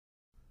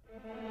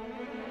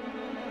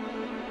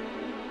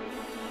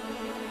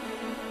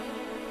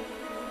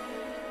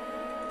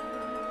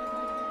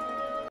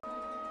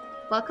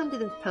Welcome to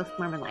This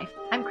Post-Mormon Life.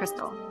 I'm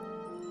Crystal.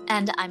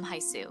 And I'm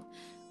Haisu.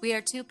 We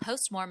are two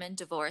post-Mormon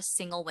divorced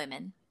single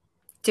women,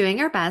 doing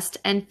our best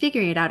and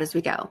figuring it out as we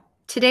go.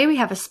 Today we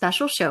have a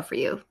special show for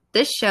you.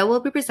 This show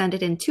will be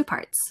presented in two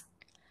parts.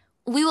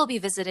 We will be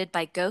visited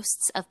by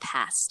ghosts of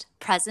past,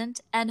 present,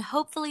 and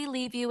hopefully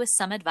leave you with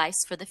some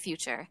advice for the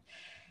future.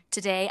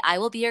 Today I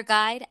will be your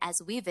guide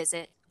as we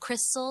visit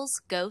Crystal's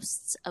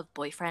Ghosts of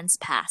Boyfriends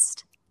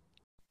Past.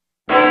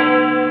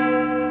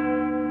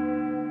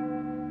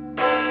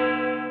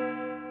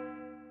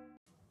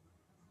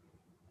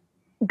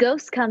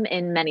 Ghosts come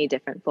in many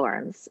different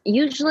forms,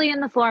 usually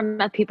in the form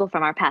of people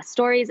from our past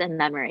stories and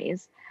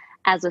memories.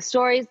 As with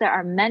stories, there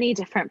are many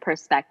different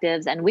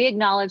perspectives, and we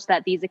acknowledge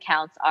that these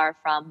accounts are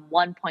from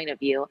one point of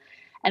view,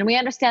 and we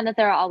understand that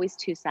there are always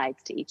two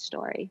sides to each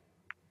story.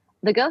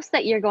 The ghosts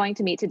that you're going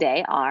to meet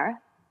today are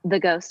the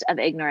ghost of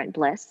ignorant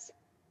bliss,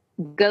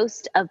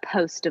 ghost of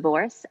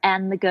post-divorce,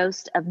 and the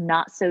ghost of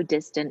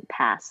not-so-distant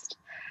past.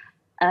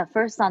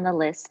 First on the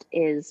list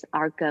is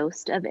our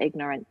ghost of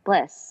ignorant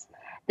bliss.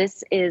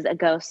 This is a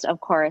ghost, of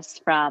course,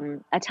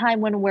 from a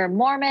time when we're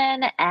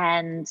Mormon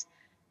and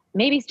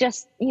maybe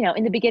just,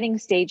 in the beginning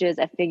stages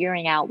of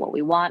figuring out what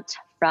we want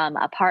from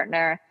a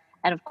partner.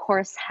 And of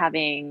course,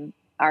 having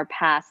our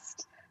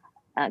past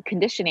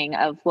conditioning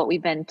of what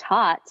we've been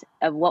taught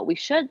of what we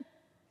should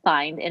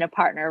find in a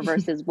partner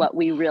versus what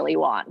we really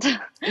want.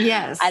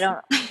 Yes. I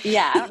don't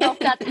know if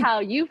that's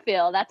how you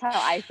feel. That's how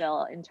I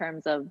feel in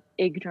terms of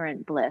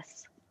ignorant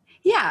bliss.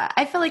 Yeah,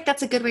 I feel like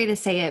that's a good way to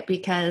say it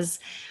because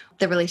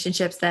the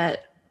relationships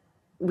that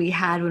we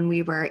had when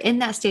we were in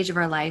that stage of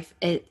our life,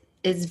 it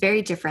is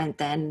very different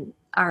than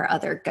our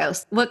other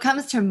ghosts. What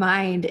comes to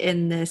mind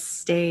in this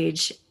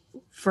stage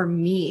for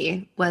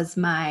me was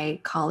my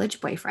college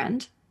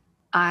boyfriend.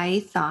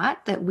 I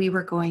thought that we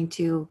were going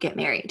to get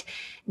married.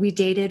 We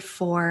dated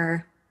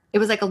it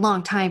was like a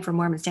long time for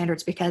Mormon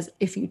standards because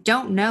if you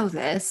don't know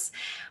this,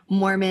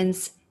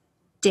 Mormons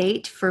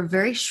date for a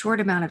very short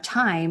amount of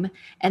time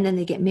and then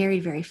they get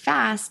married very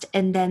fast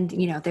and then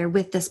they're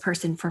with this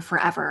person for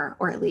forever,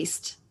 or at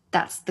least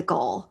that's the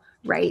goal,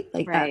 right?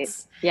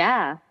 That's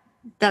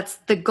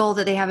the goal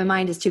that they have in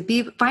mind, is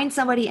to find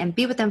somebody and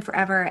be with them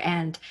forever.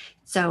 And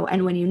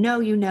when you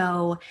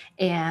know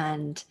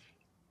and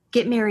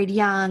get married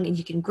young and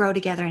you can grow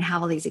together and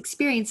have all these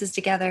experiences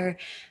together.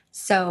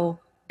 So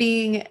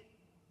being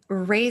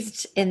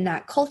raised in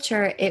that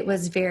culture, it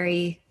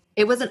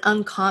wasn't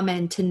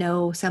uncommon to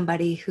know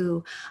somebody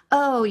who,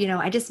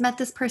 I just met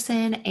this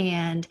person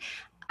and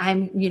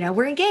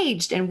we're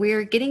engaged and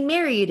we're getting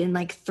married in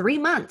like 3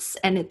 months.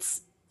 And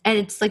it's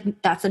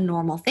like, that's a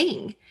normal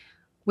thing,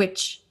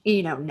 which,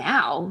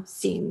 now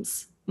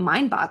seems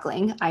mind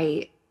boggling.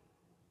 I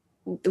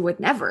would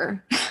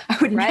never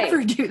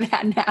do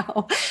that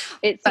now.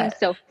 It seems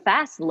so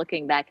fast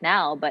looking back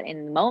now, but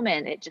in the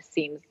moment, it just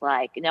seems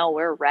like, no,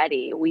 we're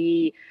ready.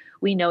 We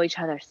know each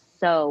other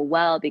so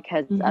well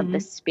because of the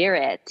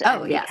Spirit.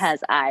 Oh, yes.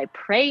 Because I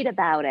prayed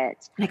about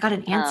it. And I got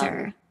an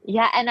answer.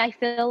 And I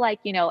feel like,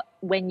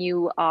 when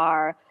you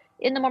are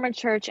in the Mormon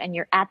church and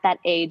you're at that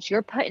age,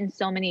 you're put in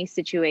so many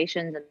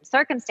situations and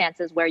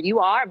circumstances where you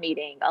are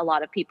meeting a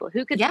lot of people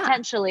who could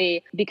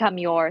potentially become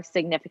your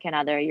significant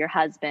other, your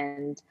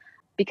husband,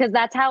 because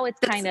that's how it's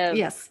kind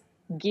of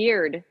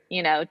geared,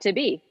 to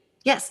be.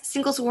 Yes.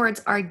 Singles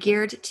awards are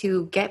geared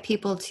to get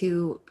people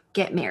to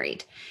get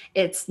married.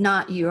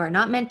 You are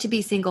not meant to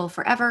be single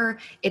forever.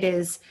 It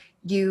is,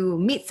 you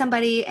meet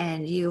somebody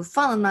and you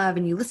fall in love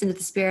and you listen to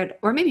the Spirit,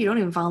 or maybe you don't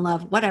even fall in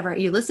love, whatever.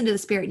 You listen to the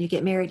Spirit and you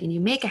get married and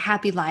you make a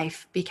happy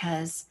life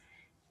because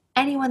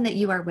anyone that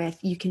you are with,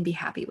 you can be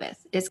happy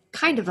with. It's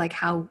kind of like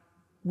how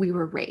we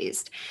were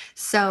raised.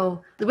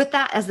 So with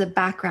that as the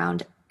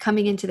background,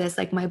 coming into this,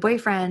 like my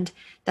boyfriend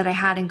that I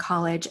had in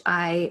college,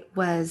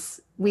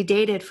 we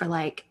dated for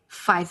like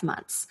 5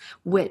 months,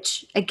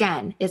 which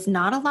again is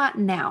not a lot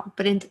now,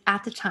 but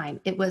at the time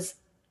it was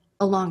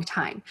a long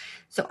time.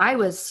 So I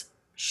was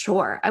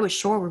sure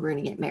we were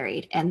going to get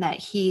married and that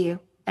he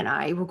and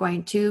I were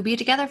going to be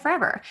together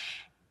forever.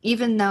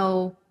 Even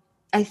though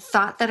I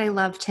thought that I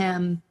loved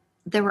him,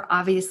 there were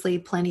obviously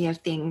plenty of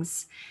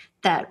things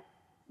that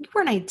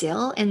weren't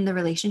ideal in the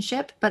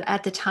relationship. But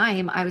at the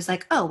time I was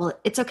like, oh, well,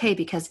 it's okay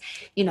because,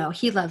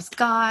 he loves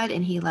God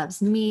and he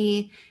loves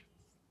me.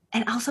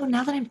 And also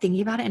now that I'm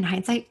thinking about it in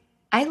hindsight,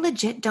 I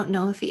legit don't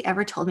know if he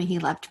ever told me he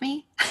loved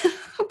me,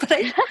 but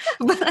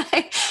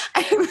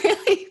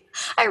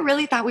I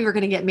really thought we were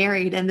going to get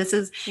married. And this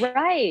is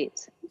right.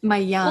 My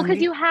young. Well,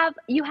 because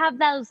you have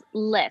those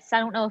lists. I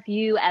don't know if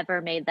you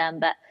ever made them,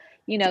 but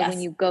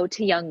when you go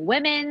to young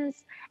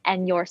women's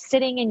and you're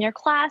sitting in your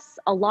class,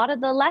 a lot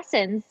of the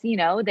lessons,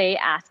 they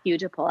ask you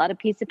to pull out a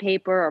piece of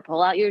paper or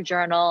pull out your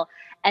journal,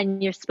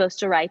 and you're supposed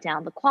to write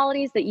down the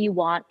qualities that you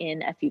want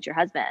in a future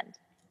husband.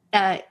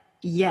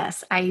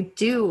 Yes, I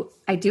do.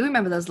 I do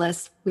remember those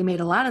lists. We made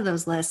a lot of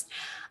those lists.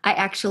 I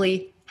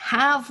actually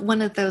have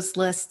one of those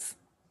lists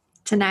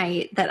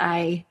tonight that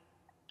I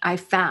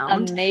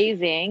found.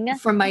 Amazing.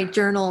 From my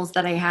journals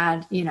that I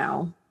had,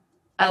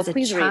 as a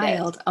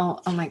child. Read it.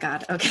 Oh my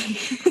God. Okay.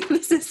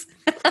 This is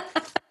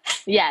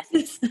Yes.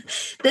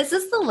 This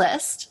is the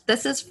list.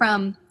 This is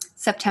from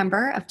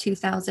September of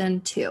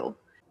 2002.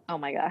 Oh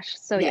my gosh,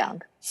 so Yeah.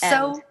 young.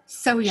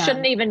 So young.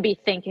 Shouldn't even be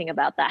thinking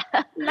about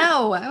that.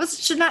 No,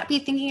 should not be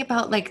thinking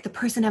about like the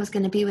person I was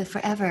going to be with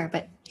forever,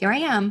 but here I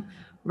am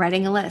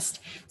writing a list.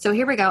 So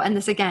here we go. And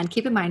this again,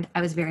 keep in mind,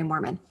 I was very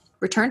Mormon.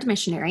 Returned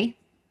missionary,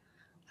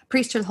 a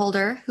priesthood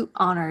holder who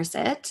honors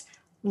it,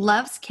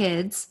 loves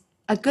kids,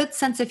 a good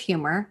sense of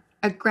humor,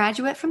 a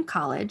graduate from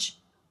college,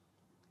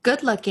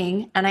 good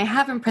looking, and I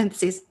have in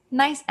parentheses,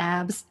 nice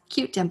abs,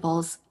 cute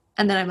dimples.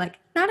 And then I'm like,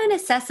 not a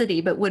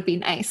necessity, but would be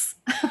nice.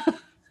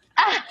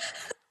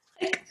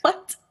 Like,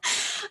 what?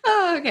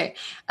 Oh, okay.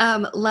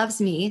 Loves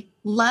me,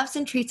 loves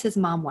and treats his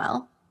mom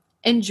well,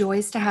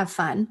 enjoys to have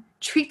fun,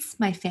 treats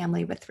my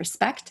family with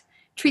respect,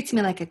 treats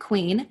me like a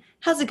queen,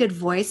 has a good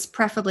voice,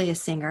 preferably a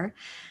singer,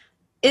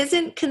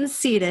 isn't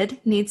conceited,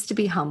 needs to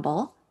be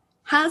humble,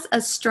 has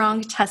a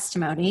strong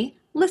testimony,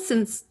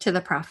 listens to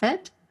the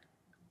prophet,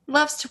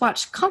 loves to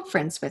watch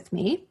conference with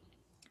me,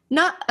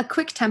 not a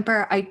quick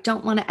temper, I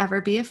don't want to ever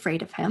be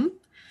afraid of him,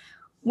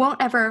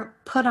 won't ever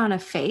put on a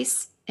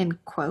face, in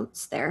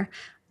quotes there,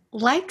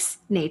 likes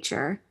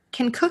nature,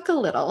 can cook a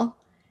little,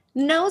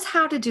 knows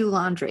how to do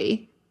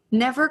laundry,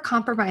 never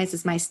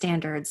compromises my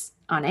standards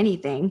on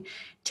anything,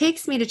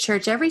 takes me to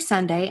church every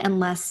Sunday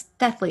unless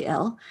deathly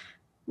ill,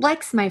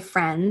 likes my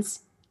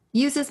friends,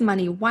 uses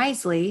money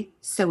wisely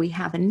so we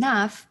have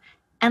enough,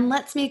 and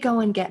lets me go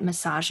and get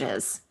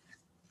massages.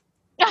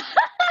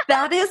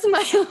 That is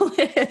my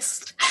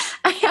list.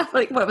 I have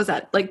like, what was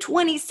that? Like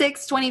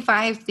 26,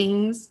 25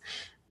 things.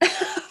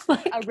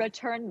 Like, A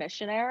return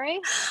missionary.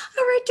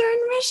 a return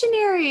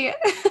missionary.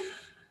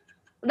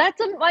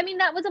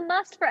 That was a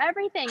must for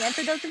everything. And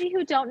for those of you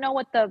who don't know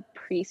what the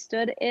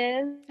priesthood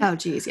is, Oh,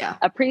 geez, yeah.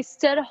 a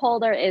priesthood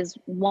holder is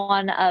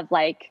one of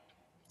like,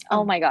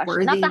 oh my gosh,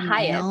 not the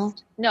highest. Male.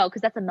 No,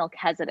 because that's a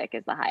Melchizedek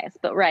is the highest.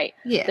 But right,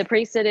 Yeah. the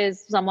priesthood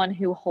is someone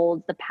who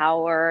holds the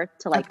power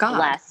to like God.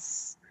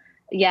 bless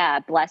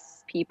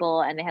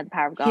people, and they have the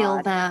power of God,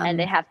 Heal them. and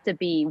they have to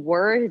be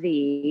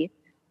worthy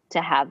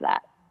to have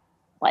that.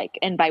 Like,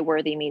 and by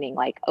worthy meaning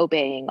like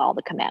obeying all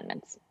the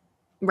commandments.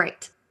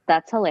 Right.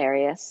 That's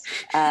hilarious.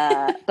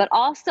 But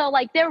also,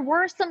 like, there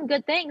were some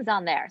good things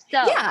on there.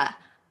 So, Yeah.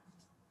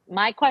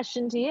 my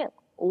question to you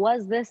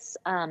was this,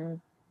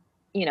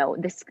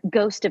 this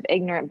ghost of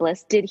ignorant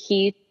bliss, did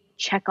he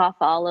check off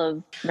all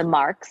of the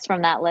marks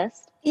from that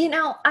list? You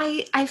know,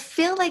 I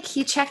feel like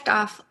he checked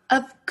off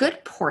a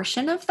good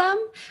portion of them,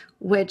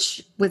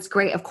 which was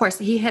great. Of course,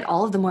 he hit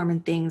all of the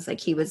Mormon things. Like,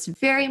 he was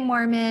very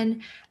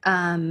Mormon,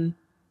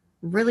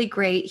 really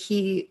great.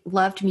 He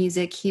loved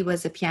music. He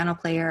was a piano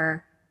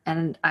player.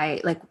 And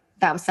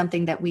that was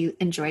something that we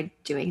enjoyed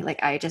doing.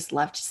 Like, I just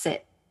loved to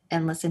sit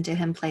and listen to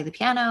him play the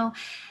piano.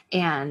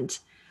 And,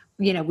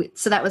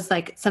 so that was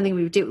like something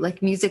we would do.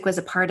 Like, music was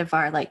a part of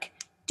our like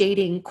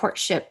dating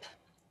courtship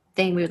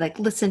thing. We would like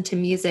listen to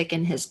music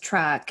in his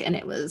truck, and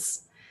it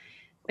was.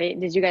 Wait,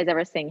 did you guys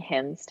ever sing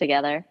hymns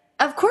together?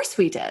 Of course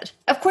we did.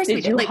 Of course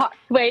we did.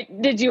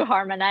 Did you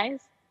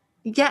harmonize?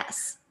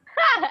 Yes.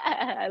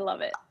 I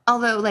love it.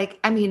 Although, like,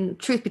 I mean,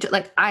 truth be told,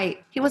 like,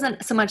 he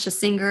wasn't so much a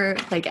singer,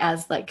 like,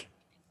 as like,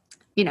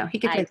 he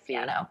could play the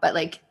piano, but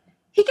like,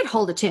 he could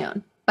hold a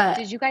tune. But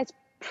did you guys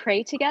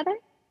pray together?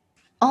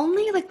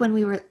 Only like when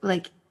we were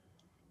like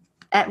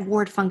at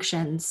ward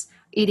functions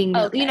eating,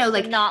 Okay,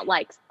 like so not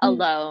like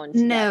alone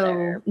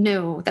together.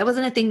 No, that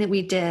wasn't a thing that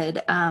we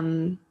did.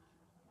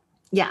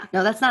 Yeah,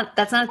 no, that's not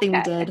a thing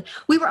we did.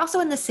 We were also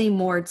in the same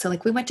ward. So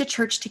like we went to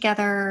church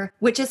together,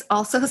 which is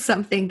also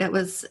something that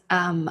was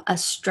a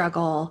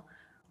struggle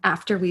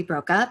after we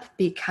broke up,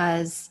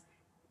 because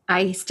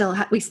we still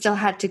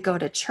had to go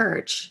to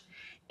church.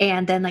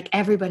 And then like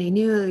everybody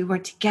knew we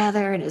weren't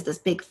together, and it was this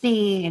big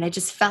thing. And I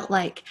just felt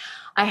like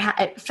I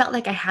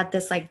had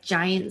this like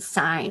giant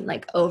sign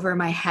like over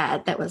my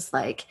head that was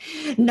like,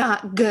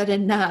 not good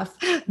enough.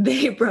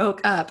 They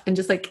broke up. And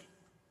just like,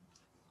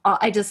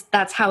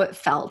 that's how it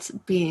felt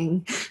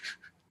being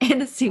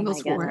in a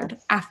singles ward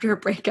after a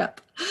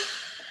breakup.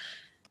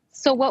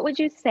 So what would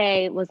you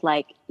say was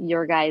like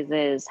your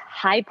guys'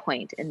 high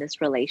point in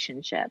this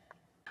relationship?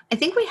 I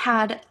think we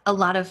had a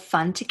lot of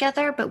fun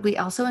together, but we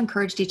also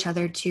encouraged each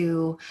other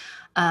to,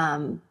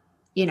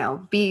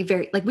 be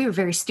very, like, we were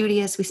very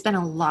studious. We spent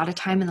a lot of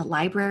time in the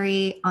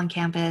library on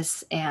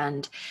campus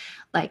and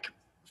like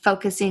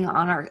focusing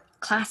on our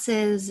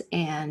classes.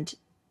 And,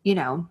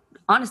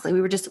 honestly,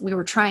 we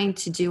were trying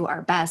to do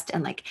our best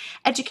and like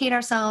educate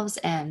ourselves.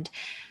 And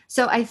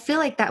so I feel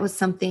like that was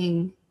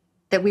something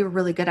that we were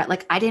really good at.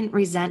 Like, I didn't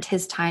resent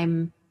his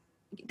time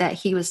that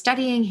he was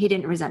studying. He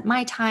didn't resent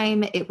my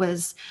time. It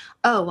was,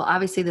 oh, well,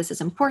 obviously this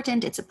is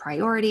important. It's a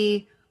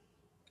priority.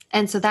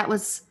 And so that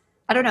was,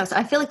 I don't know. So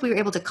I feel like we were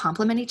able to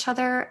complement each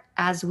other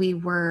as we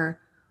were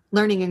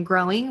learning and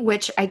growing,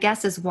 which I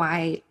guess is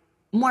why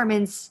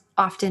Mormons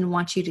often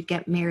want you to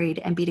get married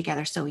and be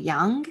together so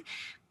young,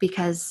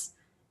 because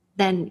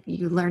then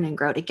you learn and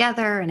grow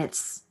together, and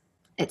it's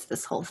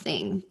this whole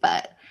thing.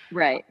 But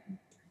right.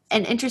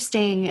 an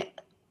interesting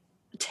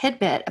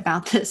tidbit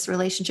about this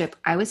relationship.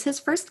 I was his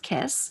first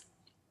kiss.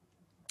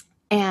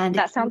 And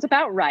That sounds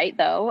about right,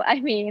 though. I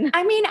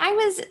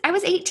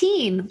was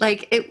 18.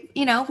 Like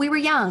we were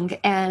young,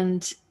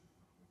 and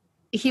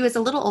he was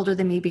a little older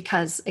than me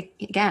because,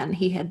 again,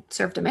 he had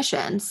served a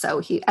mission.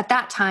 So at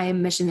that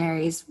time,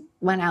 missionaries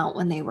went out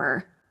when they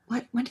were,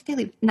 when did they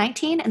leave?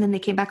 19, and then they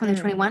came back when they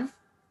were 21.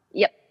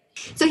 Yep.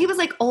 So he was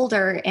like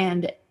older,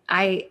 and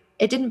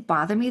it didn't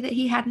bother me that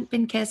he hadn't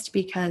been kissed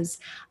because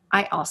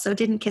I also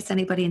didn't kiss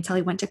anybody until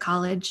he went to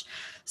college.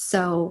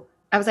 So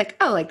I was like,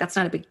 oh, like that's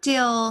not a big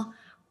deal.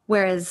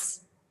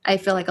 Whereas I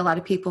feel like a lot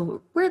of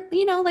people were,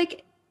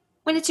 like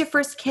when it's your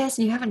first kiss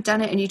and you haven't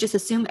done it and you just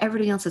assume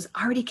everybody else has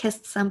already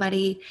kissed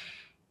somebody,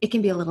 it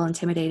can be a little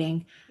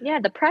intimidating. Yeah,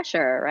 the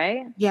pressure,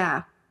 right?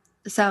 Yeah.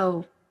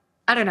 So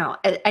I don't know.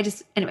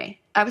 Anyway,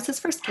 I was his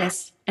first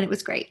kiss and it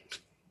was great.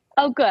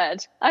 Oh,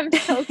 good. I'm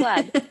so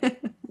glad.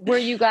 Were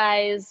you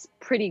guys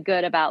pretty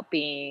good about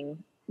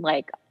being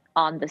like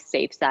on the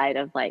safe side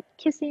of like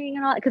kissing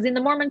and all? Because in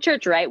the Mormon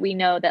church, right, we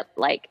know that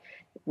like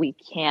we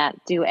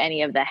can't do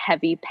any of the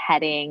heavy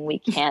petting. We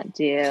can't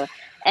do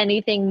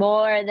anything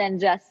more than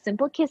just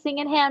simple kissing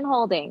and hand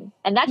holding.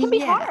 And that can be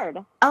hard.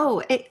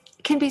 Oh, it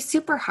can be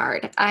super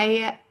hard.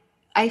 I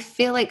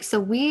feel like,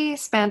 so we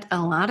spent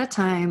a lot of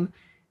time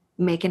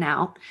making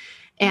out,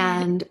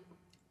 and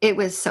it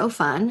was so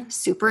fun.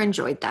 Super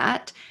enjoyed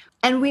that.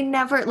 And we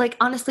never, like,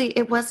 honestly,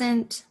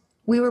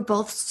 we were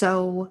both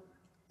so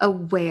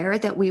aware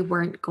that we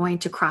weren't going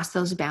to cross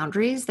those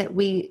boundaries that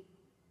we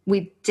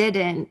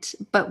didn't,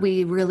 but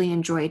we really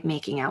enjoyed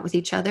making out with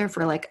each other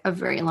for like a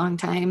very long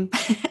time.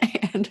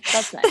 And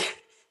that's nice.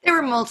 There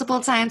were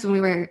multiple times when we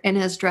were in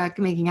his truck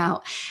making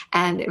out,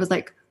 and it was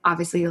like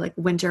obviously like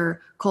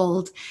winter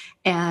cold.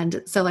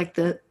 And so like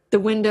the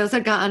windows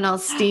had gotten all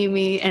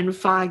steamy and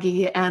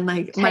foggy, and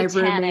like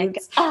Titanic.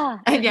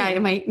 My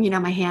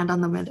roommates, my hand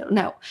on the window.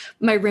 No,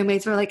 my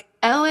roommates were like,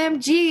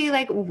 OMG,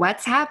 like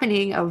what's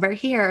happening over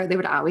here? They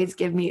would always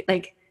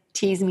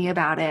tease me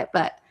about it,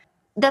 but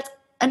that's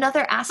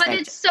another aspect. But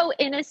it's so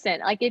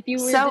innocent. Like if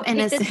you were to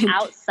take this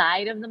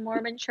outside of the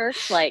Mormon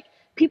church, like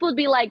people would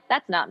be like,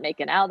 that's not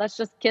making out, that's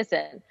just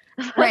kissing.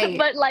 Right.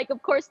 But like,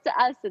 of course, to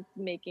us, it's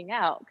making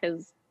out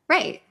because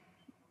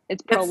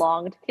it's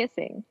prolonged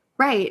kissing.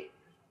 Right.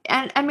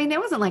 And I mean, it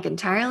wasn't like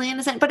entirely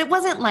innocent, but it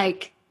wasn't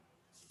like,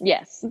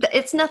 yes,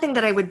 it's nothing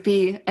that I would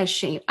be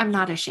ashamed. I'm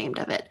not ashamed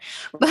of it.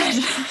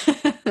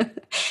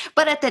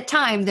 But at the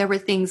time, there were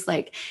things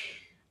like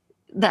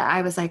that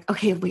I was like,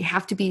 okay, we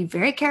have to be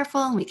very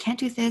careful, and we can't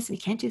do this, we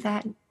can't do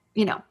that,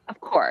 Of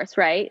course,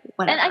 right?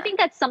 Whatever. And I think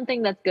that's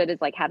something that's good, is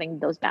like having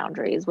those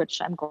boundaries,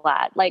 which I'm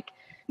glad. Like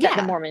that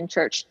the Mormon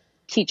church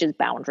teaches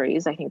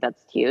boundaries. I think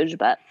that's huge.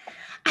 But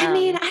I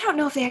mean, I don't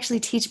know if they actually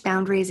teach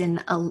boundaries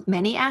in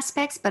many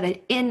aspects,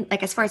 but in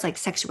like as far as like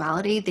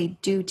sexuality, they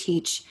do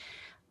teach.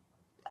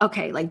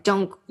 Okay, like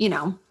don't you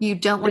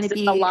don't want to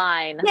be the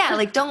line. Yeah,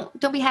 like don't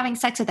be having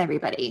sex with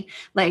everybody.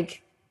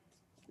 Like.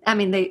 I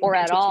mean,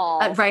 at all.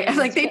 Right.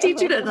 Like they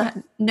teach you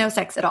to no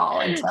sex at all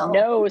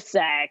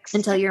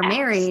until you're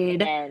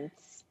married.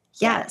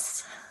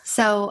 Yes.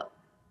 So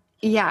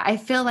yeah, I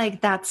feel like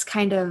that's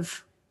kind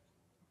of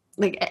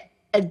like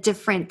a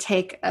different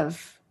take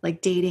of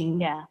like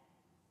dating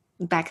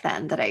back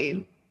then that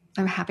I'm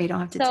happy I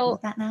don't have to deal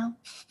with that now.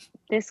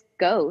 This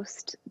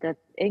ghost, the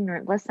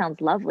ignorant bliss,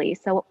 sounds lovely.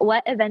 So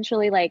what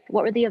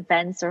were the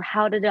events, or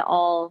how did it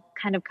all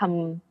kind of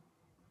come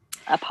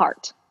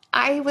apart?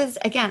 I was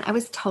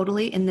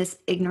totally in this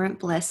ignorant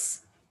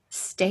bliss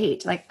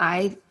state. Like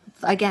I,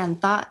 again,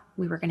 thought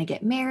we were going to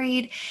get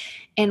married,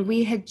 and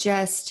we had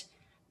just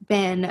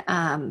been,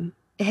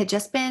 it had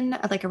just been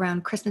like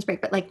around Christmas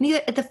break, but like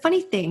the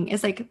funny thing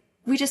is like,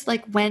 we just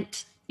like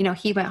went,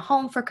 he went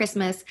home for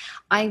Christmas.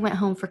 I went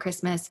home for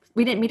Christmas.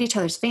 We didn't meet each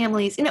other's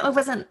families.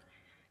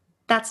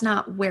 That's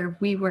not where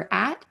we were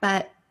at,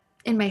 but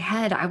in my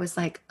head, I was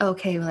like,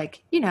 okay,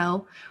 like,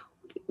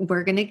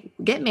 we're going to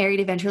get married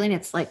eventually, and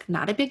it's like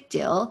not a big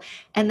deal.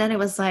 And then it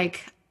was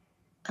like,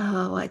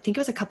 I think it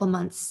was a couple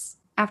months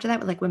after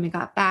that, like when we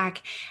got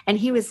back, and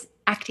he was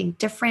acting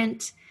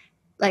different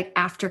like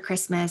after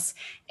Christmas.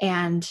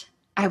 And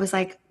I was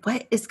like,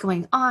 what is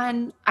going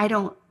on? I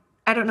don't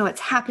know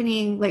what's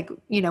happening. Like,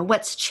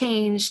 what's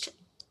changed,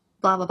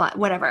 blah, blah, blah,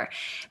 whatever.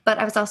 But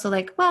I was also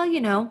like, well,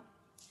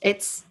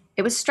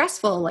 it was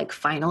stressful. Like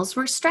finals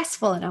were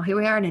stressful. And now here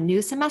we are in a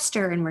new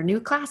semester, and we're new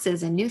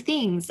classes and new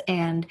things.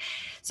 And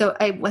so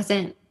I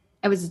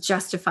was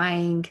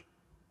justifying,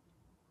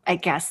 I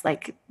guess,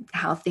 like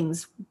how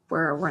things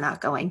were not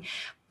going.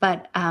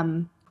 But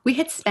we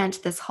had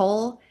spent this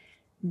whole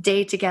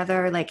day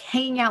together, like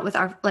hanging out with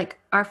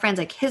our friends,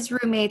 like his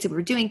roommates, and we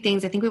were doing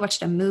things. I think we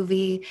watched a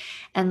movie,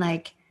 and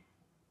like,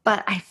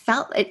 but I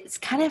felt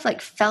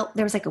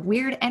there was like a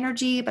weird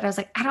energy, but I was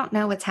like, I don't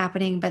know what's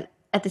happening. But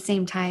at the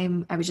same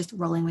time, I was just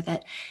rolling with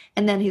it.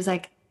 And then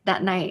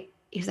that night,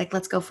 he was like,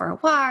 let's go for a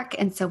walk.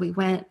 And so we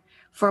went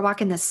for a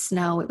walk in the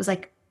snow. It was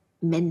like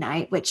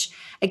midnight, which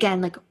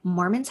again, like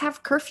Mormons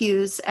have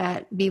curfews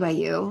at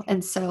BYU.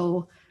 And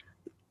so,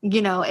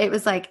 it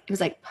was like,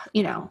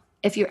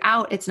 if you're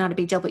out, it's not a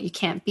big deal, but you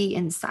can't be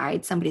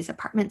inside somebody's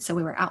apartment. So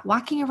we were out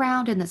walking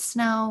around in the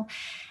snow,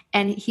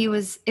 and it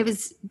was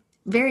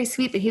very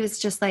sweet, but he was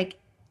just like,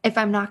 if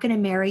I'm not going to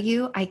marry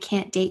you, I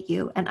can't date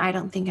you. And I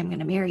don't think I'm going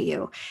to marry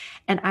you.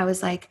 And I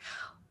was like,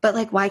 but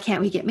like, why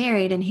can't we get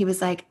married? And he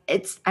was like,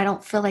 I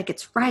don't feel like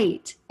it's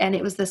right. And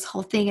it was this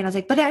whole thing. And I was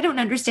like, but I don't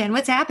understand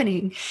what's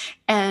happening.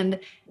 And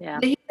Yeah.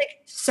 he's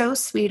like so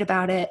sweet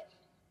about it.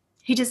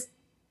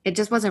 It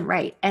just wasn't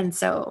right. And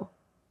so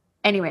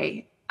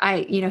anyway,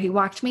 he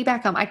walked me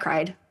back home. I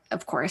cried,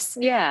 of course.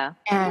 Yeah.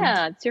 And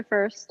yeah. It's your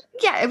first.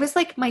 yeah, it was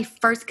like my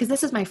first, because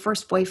this is my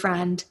first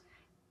boyfriend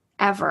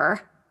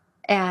ever.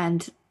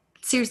 And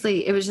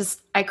seriously, it was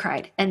just, I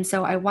cried. And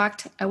so I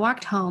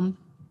walked home.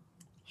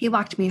 He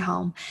walked me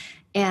home,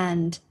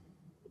 and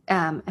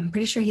I'm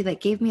pretty sure he like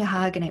gave me a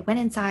hug, and I went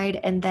inside,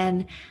 and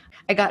then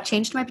I got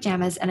changed my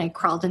pajamas and I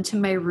crawled into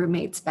my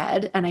roommate's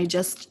bed and I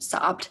just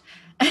sobbed.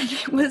 And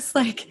it was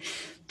like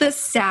the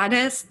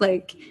saddest,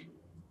 like,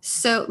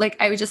 so like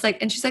I was just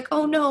like, and she's like,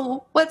 oh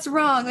no, what's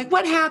wrong? Like,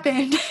 what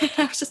happened? And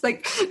I was just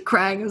like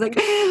crying. I was like,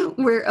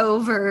 we're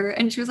over.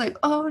 And she was like,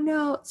 oh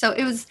no. So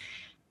it was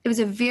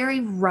a very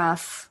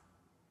rough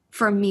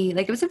for me.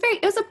 Like it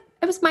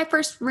was my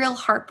first real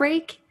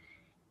heartbreak.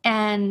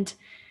 And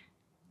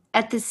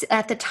at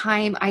the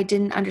time I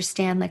didn't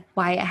understand like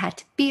why it had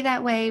to be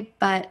that way.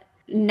 But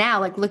now,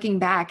 like looking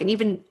back, and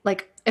even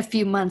like a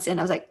few months in,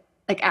 I was like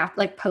after,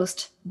 like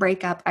post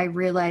breakup, I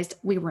realized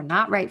we were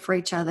not right for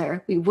each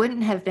other. We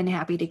wouldn't have been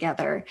happy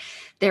together.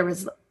 There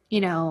was,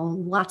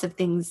 lots of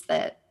things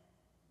that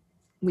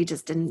we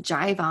just didn't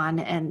jive on.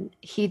 And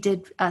he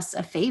did us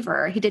a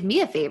favor. He did me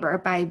a favor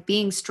by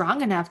being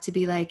strong enough to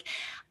be like,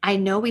 I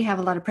know we have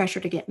a lot of pressure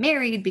to get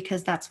married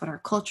because that's what our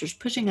culture is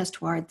pushing us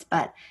towards,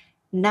 but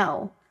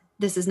no,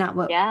 this is not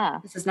what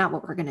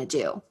we're going to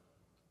do.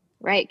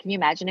 Right. Can you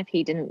imagine if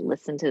he didn't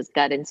listen to his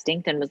gut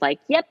instinct and was like,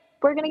 yep,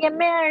 we're going to get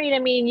married. I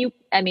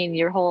mean,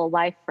 your whole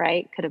life,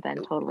 right, could have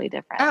been totally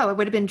different. Oh, it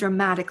would have been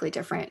dramatically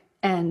different.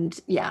 And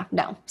yeah,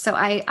 no. So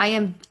I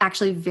am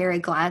actually very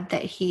glad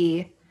that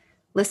he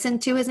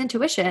listened to his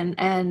intuition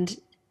and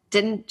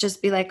didn't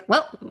just be like,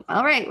 well,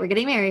 all right, we're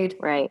getting married.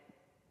 Right.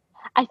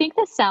 I think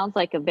this sounds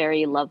like a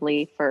very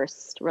lovely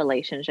first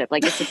relationship.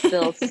 Like it just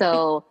feels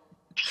so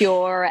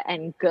pure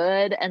and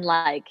good and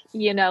like,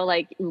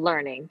 like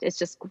learning. It's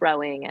just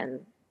growing and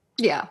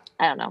yeah.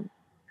 I don't know.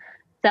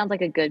 Sounds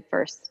like a good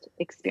first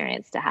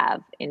experience to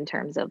have in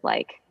terms of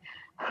like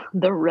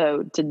the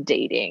road to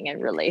dating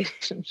and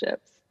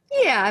relationships.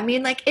 Yeah. I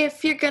mean, like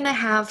if you're going to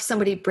have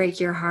somebody break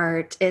your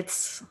heart, it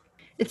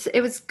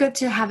was good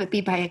to have it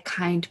be by a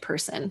kind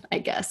person, I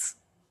guess.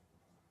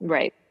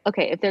 Right.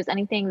 Okay. If there's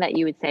anything that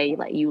you would say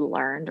that you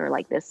learned or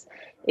like this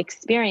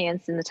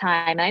experience in the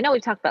time, and I know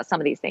we've talked about some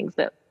of these things,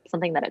 but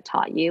something that it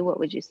taught you, what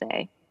would you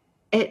say?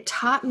 It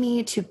taught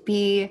me to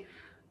be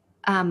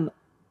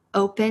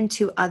open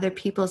to other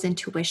people's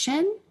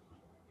intuition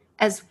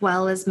as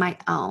well as my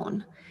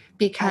own,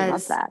 because I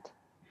love that.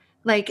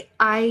 Like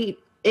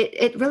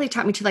it really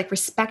taught me to like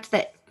respect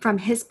that from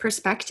his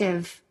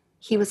perspective.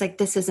 He was like,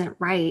 this isn't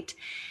right.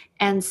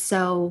 And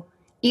so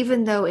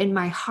even though in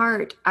my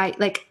heart,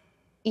 I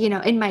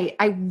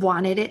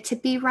wanted it to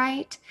be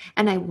right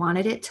and I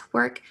wanted it to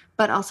work,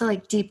 but also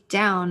like deep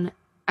down,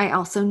 I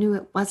also knew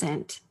it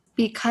wasn't,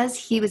 because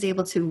he was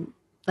able to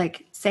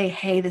like say,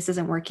 hey, this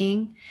isn't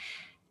working.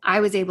 I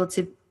was able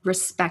to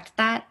respect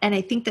that. And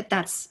I think that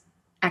that's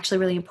actually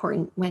really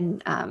important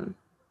when,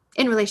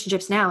 in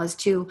relationships now, is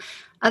to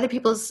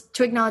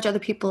acknowledge other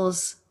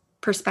people's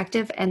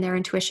perspective and their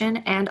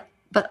intuition,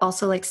 but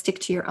also like stick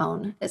to your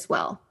own as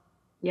well.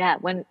 Yeah.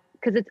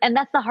 And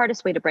that's the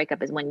hardest way to break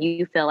up, is when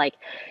you feel like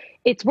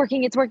it's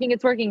working,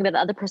 but the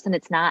other person,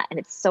 it's not. And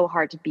it's so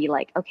hard to be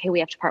like, okay, we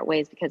have to part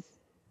ways, because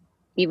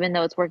even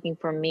though it's working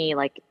for me,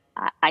 like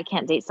I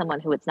can't date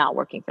someone who it's not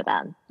working for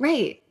them.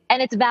 Right.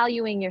 And it's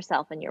valuing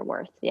yourself and your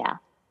worth. Yeah.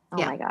 Oh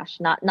yeah. My gosh.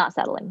 Not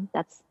settling.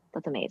 That's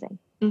amazing.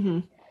 Mm-hmm.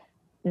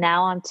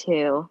 Now on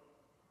to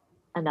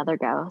another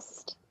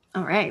ghost.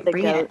 All right.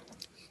 Bring it.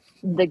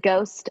 The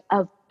ghost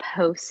of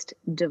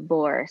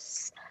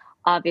post-divorce.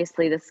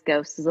 Obviously, this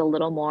ghost is a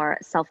little more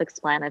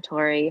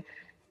self-explanatory,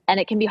 and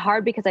it can be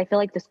hard because I feel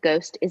like this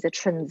ghost is a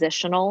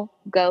transitional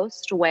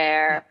ghost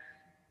where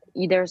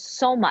there's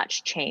so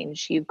much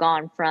change. You've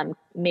gone from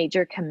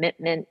major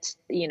commitment,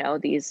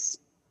 these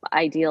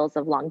ideals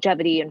of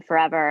longevity and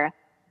forever,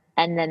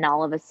 and then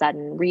all of a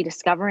sudden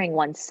rediscovering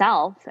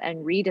oneself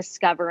and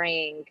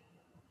rediscovering,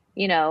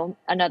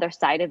 another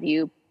side of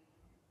you,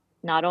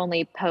 not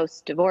only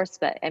post-divorce,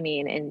 but I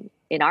mean,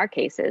 in our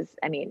cases,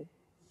 I mean,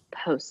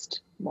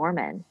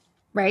 post-Mormon.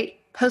 Right?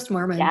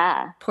 Post-Mormon.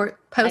 Yeah.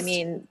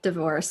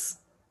 Post-divorce.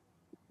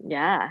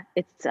 Yeah.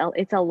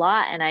 It's a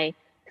lot. And I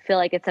feel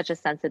like it's such a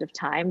sensitive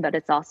time, but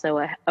it's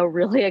also a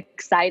really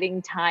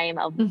exciting time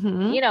of,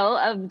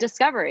 of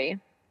discovery.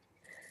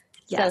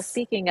 Yes. So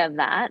speaking of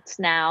that,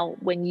 now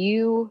when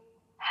you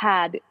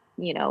had,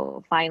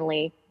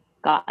 finally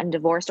gotten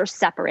divorced or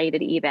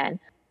separated even,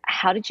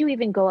 how did you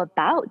even go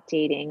about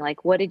dating?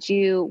 Like, where did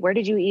you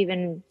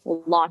even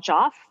launch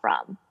off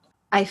from?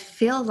 I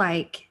feel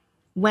like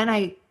when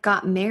I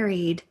got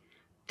married,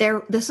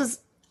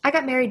 I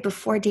got married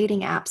before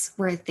dating apps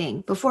were a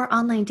thing, before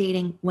online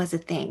dating was a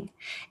thing,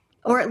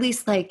 or at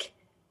least like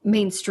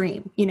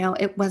mainstream.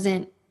 It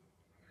wasn't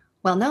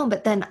well known,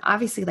 but then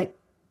obviously like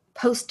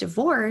post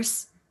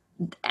divorce,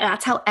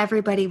 that's how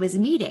everybody was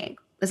meeting,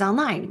 was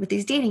online with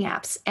these dating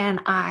apps. And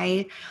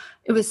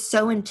it was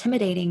so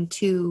intimidating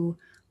to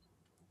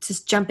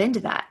just jump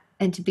into that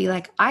and to be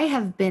like, I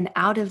have been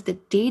out of the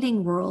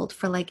dating world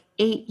for like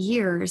 8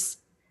 years,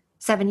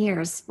 7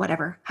 years,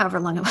 whatever, however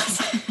long it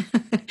was.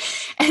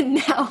 and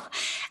now,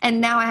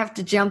 and now I have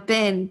to jump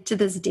in to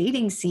this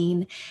dating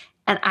scene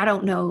and I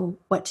don't know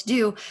what to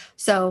do.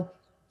 So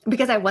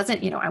because I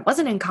wasn't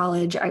in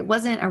college, I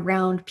wasn't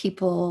around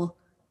people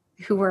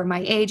who were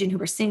my age and who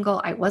were single.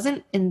 I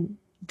wasn't in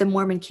the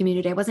Mormon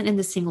community. I wasn't in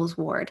the singles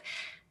ward.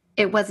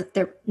 It wasn't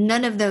there.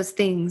 None of those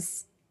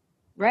things.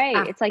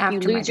 Right. It's like you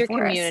lose your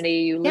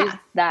community, you lose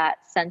that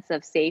sense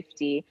of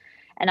safety.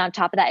 And on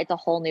top of that, it's a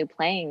whole new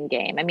playing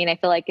game. I mean, I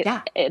feel like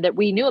that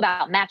we knew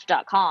about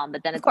Match.com,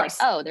 but then it's like,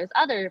 oh, there's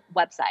other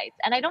websites.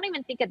 And I don't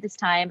even think at this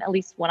time, at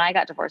least when I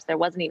got divorced, there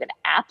wasn't even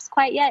apps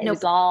quite yet. Nope. It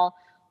was all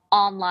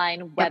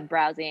online web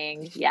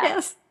browsing. Yeah.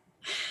 Yes.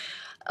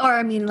 Or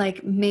I mean,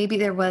 like maybe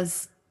there were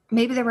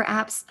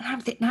apps.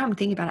 Now I'm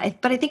thinking about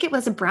it, but I think it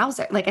was a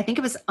browser. Like I think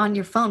it was on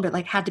your phone, but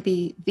like had to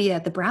be via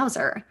the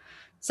browser.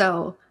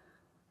 So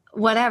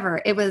whatever,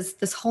 it was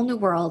this whole new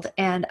world.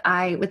 And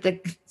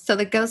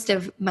the ghost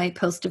of my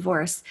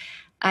post-divorce,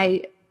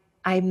 I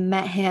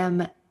met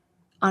him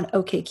on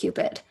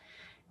OkCupid.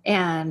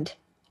 And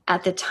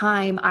at the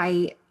time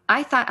I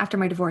thought after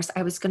my divorce,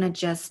 I was going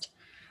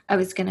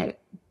to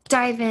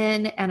dive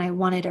in and I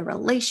wanted a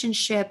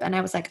relationship. And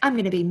I was like, I'm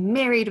going to be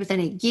married within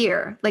a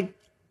year. Like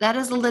that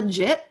is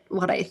legit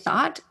what I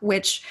thought,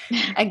 which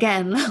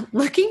again,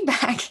 looking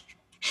back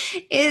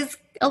is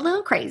a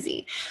little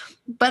crazy.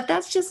 But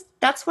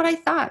that's what I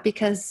thought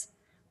because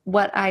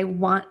I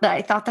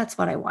thought that's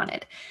what I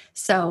wanted.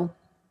 So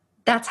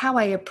that's how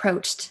I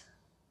approached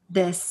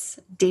this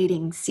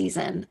dating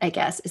season, I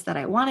guess, is that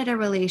I wanted a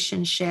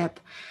relationship,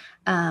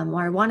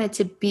 or I wanted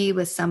to be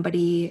with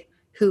somebody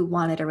who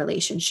wanted a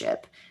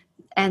relationship.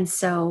 And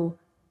so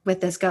with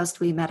this ghost,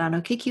 we met on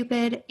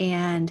OkCupid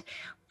and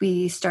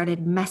we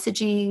started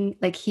messaging,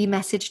 like he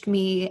messaged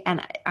me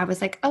and I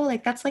was like, oh,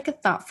 like that's like a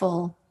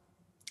thoughtful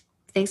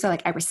thing. So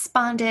like I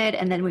responded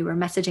and then we were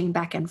messaging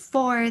back and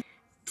forth.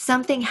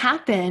 Something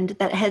happened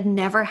that had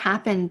never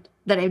happened,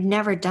 that I've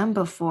never done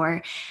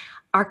before.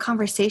 Our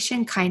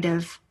conversation kind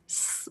of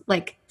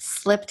like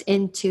slipped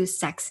into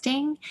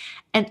sexting.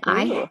 And Ooh.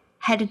 I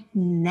had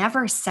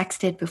never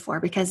sexted before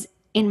because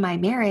in my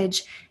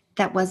marriage,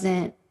 that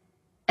wasn't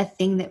a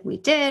thing that we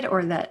did,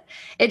 or that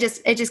it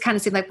just kind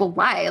of seemed like, well,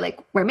 why? Like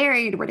we're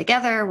married, we're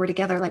together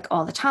like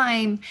all the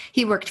time.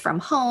 He worked from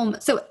home.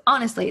 So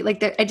honestly,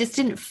 like I just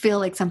didn't feel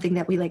like something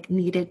that we like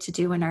needed to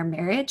do in our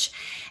marriage.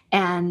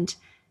 And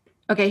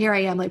okay, here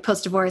I am like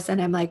post-divorce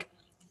and I'm like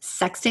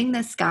sexting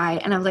this guy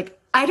and I'm like,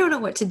 I don't know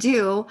what to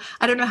do.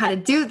 I don't know how to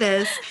do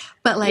this,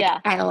 but like,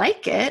 I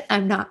like it.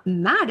 I'm not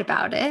mad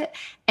about it.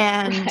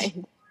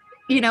 And,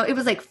 it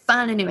was like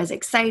fun and it was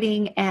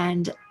exciting.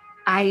 And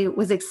I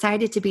was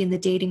excited to be in the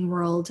dating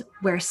world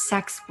where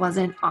sex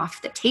wasn't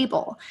off the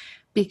table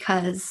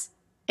because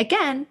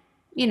again,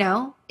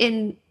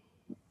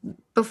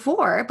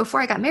 before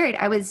I got married,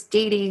 I was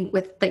dating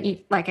with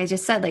like I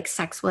just said, like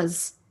sex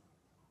was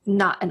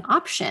not an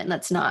option.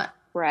 That's not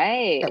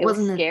right. It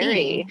wasn't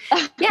scary.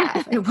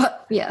 Yeah. It was,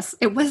 yes,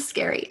 it was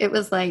scary. It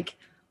was like,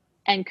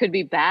 and could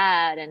be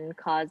bad and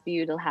cause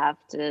you to have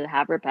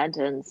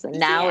repentance. And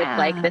now it's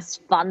like this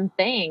fun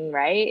thing,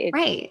 right?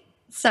 Right.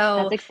 So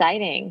that's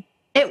exciting.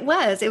 It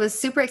was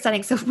super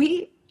exciting. So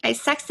I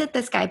sexted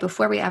this guy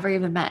before we ever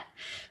even met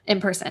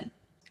in person,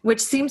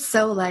 which seems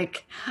so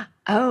like,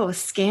 oh,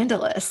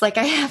 scandalous. Like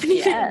I haven't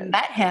even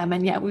met him.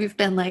 And yet we've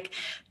been like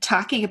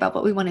talking about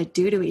what we want to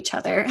do to each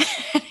other.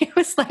 And it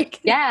was like,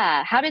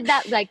 yeah. How did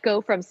that like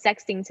go from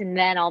sexting to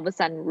then all of a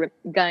sudden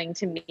going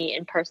to meet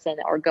in person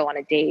or go on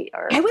a date?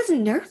 Or I was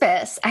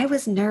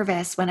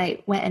nervous when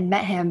I went and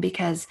met him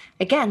because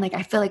again, like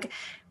I feel like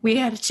we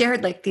had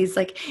shared like these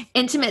like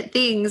intimate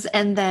things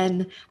and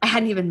then I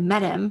hadn't even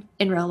met him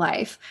in real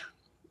life.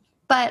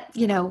 But,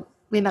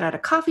 we met at a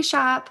coffee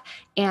shop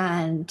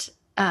and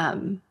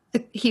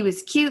he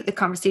was cute. The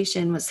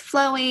conversation was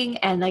flowing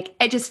and like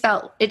it just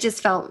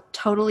felt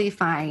totally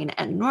fine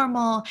and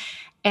normal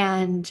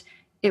and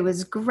it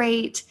was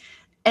great.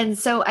 And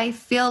so I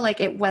feel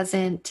like it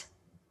wasn't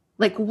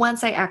like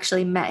once I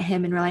actually met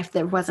him in real life,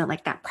 there wasn't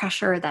like that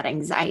pressure, that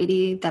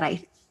anxiety that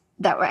I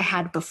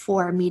had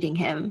before meeting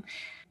him.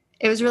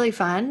 It was really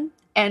fun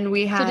and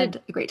we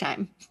had a great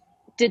time.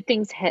 Did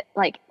things hit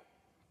like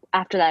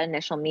after that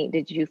initial meet,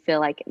 did you feel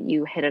like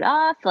you hit it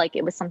off? Like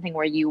it was something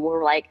where you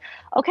were like,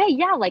 okay,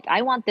 yeah, like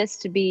I want this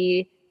to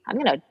be, I'm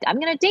going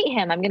to date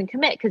him. I'm going to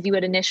commit. Cause you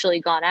had initially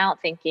gone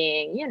out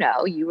thinking,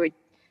 you would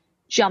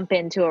jump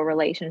into a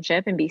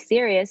relationship and be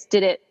serious.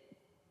 Did it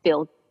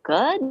feel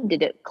good?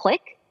 Did it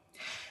click?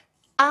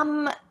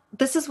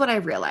 This is what I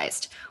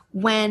realized.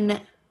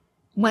 when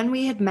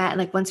we had met,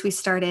 like once we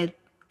started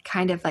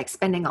kind of like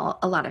spending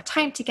a lot of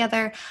time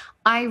together,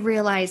 I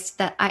realized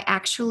that I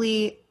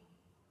actually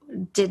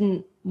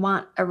didn't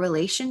want a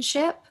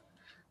relationship,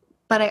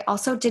 but I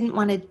also didn't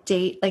want to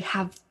date, like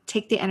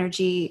take the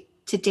energy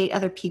to date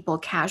other people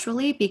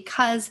casually,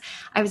 because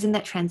I was in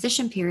that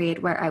transition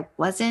period where I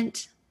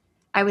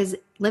was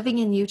living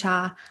in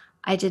Utah.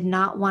 I did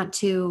not want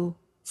to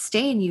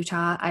stay in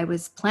Utah. I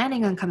was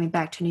planning on coming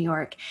back to New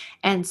York.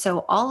 And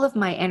so all of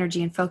my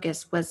energy and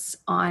focus was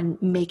on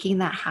making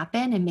that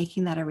happen and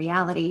making that a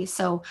reality.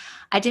 So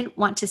I didn't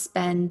want to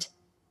spend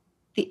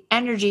the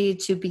energy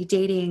to be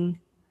dating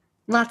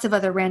lots of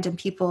other random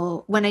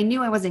people when I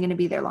knew I wasn't going to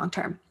be there long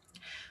term.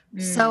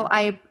 So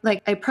I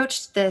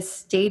approached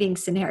this dating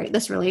scenario,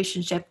 this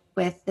relationship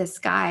with this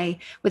guy,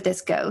 with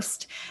this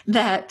ghost,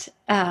 that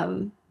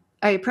I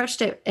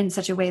approached it in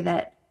such a way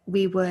that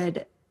we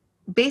would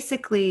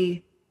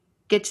basically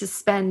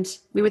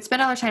we would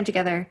spend all our time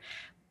together,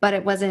 but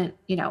it wasn't,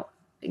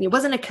 it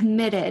wasn't a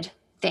committed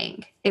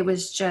thing. It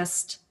was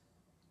just,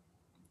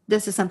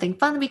 this is something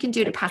fun that we can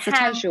do to pass the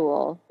time.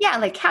 Casual. Yeah,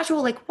 like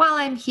casual, like while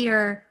I'm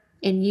here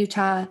in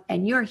Utah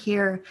and you're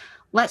here,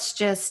 let's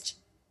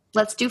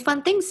do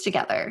fun things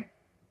together.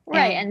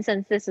 Right. And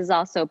since this is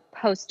also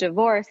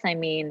post-divorce, I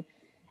mean,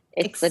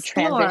 it's the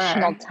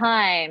transitional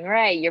time,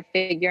 right? You're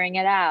figuring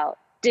it out.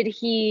 Did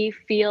he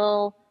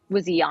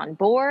was he on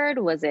board?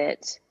 Was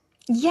it?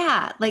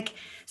 Yeah. Like,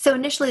 so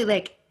initially,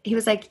 like, he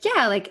was like,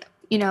 yeah, like,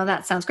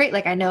 that sounds great.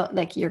 Like, I know,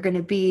 like, you're going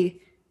to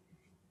be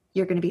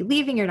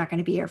leaving. You're not going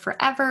to be here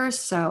forever.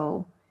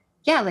 So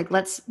yeah, like,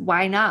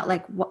 why not?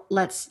 Like,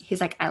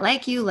 he's like, I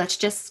like you. Let's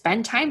just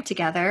spend time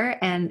together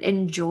and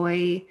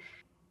enjoy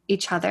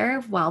each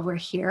other while we're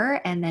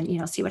here, and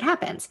then, see what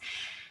happens.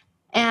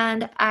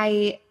 And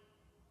I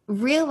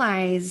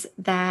realize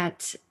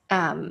that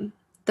the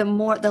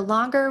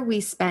longer we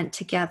spent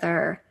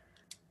together,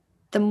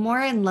 the more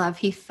in love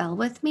he fell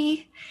with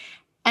me.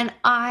 And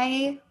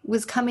I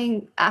was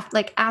coming out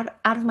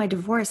of my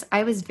divorce.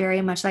 I was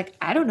very much like,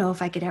 I don't know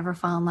if I could ever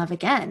fall in love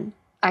again.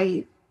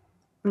 I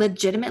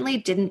legitimately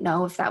didn't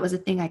know if that was a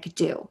thing I could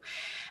do.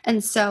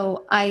 And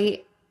so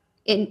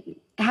in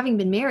having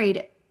been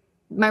married,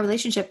 my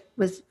relationship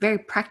was very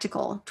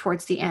practical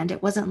towards the end.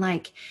 It wasn't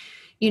like,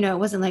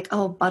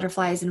 oh,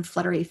 butterflies and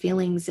fluttery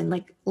feelings and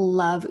like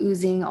love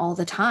oozing all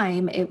the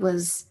time. It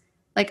was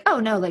like, oh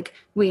no, like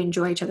we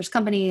enjoy each other's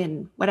company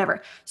and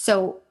whatever.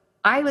 So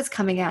I was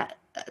coming at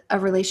a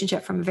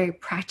relationship from a very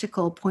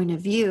practical point of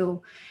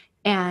view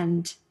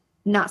and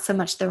not so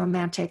much the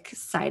romantic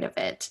side of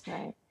it.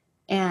 Right.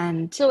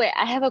 And so wait,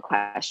 I have a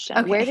question.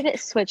 Okay. Where did it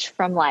switch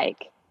from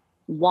like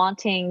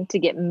wanting to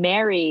get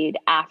married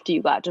after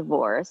you got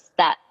divorced,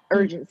 that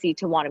urgency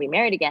to want to be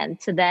married again,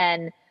 to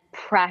then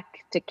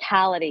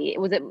practicality?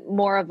 Was it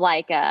more of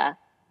like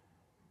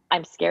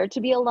I'm scared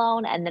to be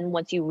alone, and then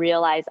once you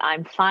realize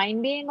I'm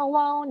fine being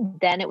alone,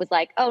 then it was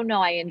like, oh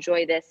no, I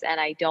enjoy this and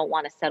I don't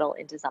want to settle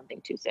into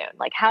something too soon?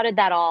 Like, how did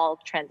that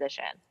all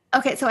transition?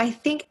 Okay, so I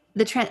think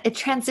it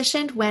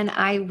transitioned when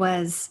I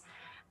was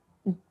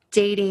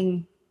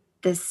dating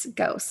this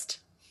ghost,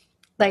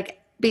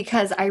 like,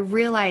 because I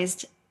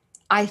realized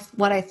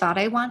what I thought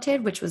I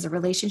wanted, which was a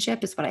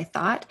relationship, is what I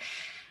thought.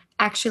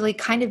 Actually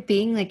kind of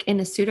being like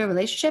in a pseudo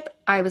relationship,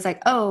 I was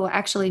like, oh,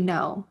 actually,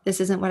 no, this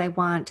isn't what I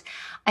want.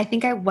 I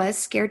think I was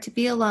scared to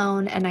be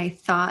alone, and I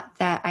thought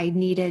that I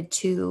needed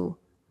to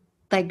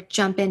like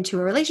jump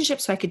into a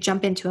relationship so I could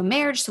jump into a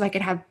marriage so I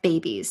could have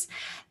babies.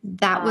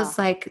 That was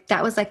like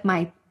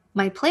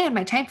my plan,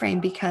 my time frame,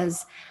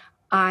 because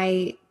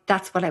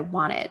that's what I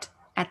wanted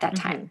at that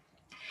time.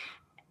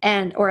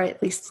 And or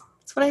at least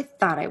that's what I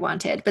thought I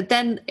wanted. But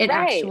then in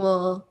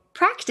actual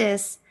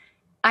practice,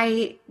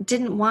 I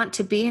didn't want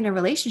to be in a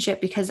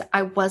relationship because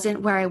I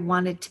wasn't where I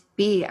wanted to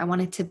be. I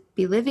wanted to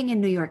be living in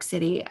New York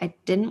City. I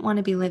didn't want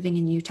to be living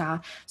in Utah.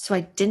 So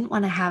I didn't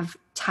want to have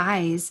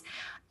ties,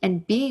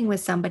 and being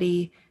with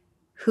somebody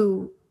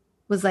who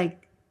was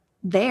like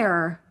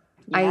there.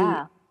 Yeah.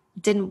 I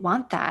didn't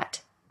want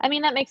that. I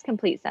mean, that makes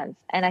complete sense.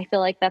 And I feel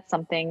like that's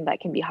something that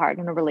can be hard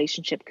in a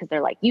relationship, because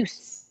they're like, you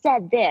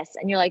said this,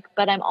 and you're like,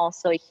 but I'm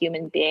also a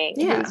human being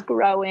who's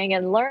growing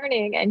and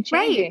learning and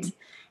changing. Right.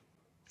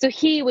 So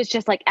he was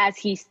just like, as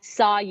he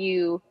saw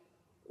you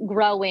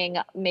growing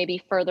maybe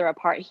further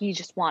apart, he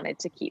just wanted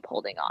to keep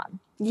holding on.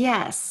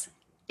 Yes,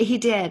 he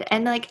did.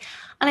 And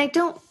I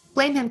don't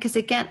blame him, because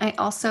again, I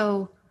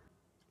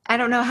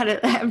don't know how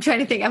to, I'm trying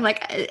to think. I'm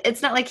like,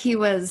 it's not like he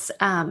was, it's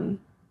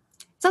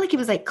not like he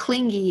was like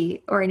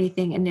clingy or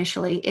anything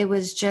initially. It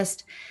was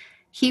just,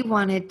 he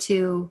wanted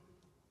to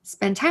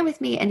spend time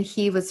with me, and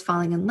he was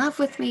falling in love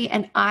with me,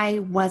 and I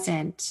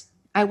wasn't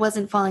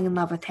falling in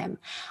love with him.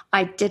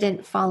 I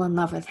didn't fall in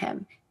love with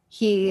him.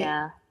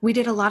 We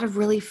did a lot of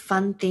really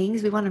fun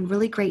things. We went on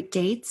really great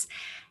dates.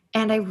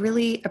 And I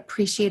really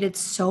appreciated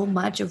so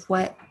much of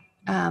what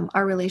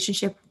our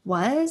relationship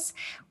was.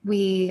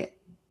 He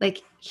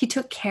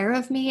took care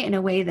of me in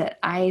a way that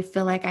I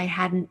feel like I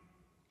hadn't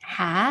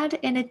had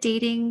in a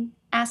dating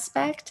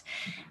aspect.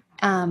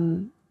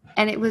 And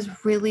it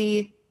was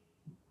really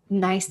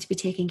nice to be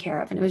taken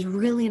care of. And it was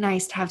really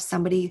nice to have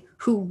somebody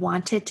who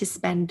wanted to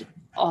spend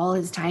all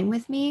his time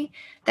with me.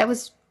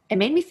 It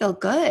made me feel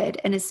good.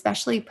 And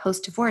especially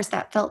post divorce,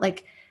 that felt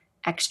like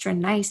extra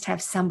nice to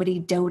have somebody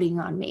doting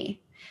on me.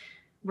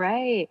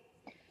 Right.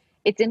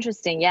 It's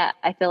interesting. Yeah.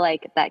 I feel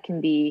like that can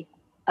be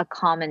a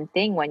common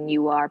thing when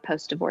you are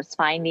post divorce,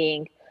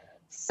 finding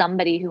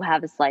somebody who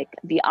has like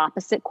the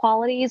opposite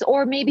qualities,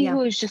 or maybe Yeah.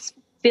 who is just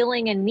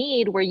filling a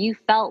need where you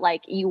felt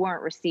like you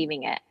weren't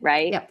receiving it.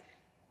 Right. Yep.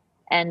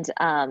 And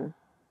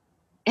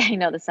I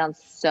know this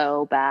sounds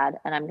so bad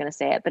and I'm going to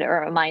say it, but it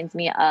reminds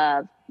me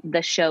of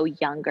the show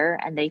Younger,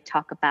 and they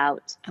talk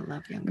about I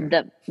love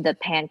Younger. the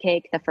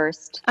pancake, the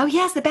first, Oh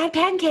yes, the bad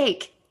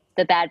pancake.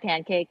 the bad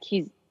pancake.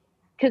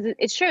 Because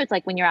it's true. It's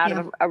like when you're out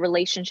of a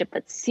relationship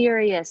that's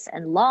serious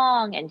and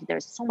long and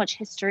there's so much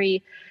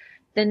history,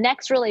 the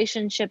next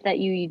relationship that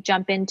you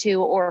jump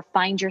into or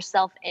find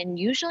yourself in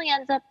usually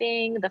ends up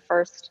being the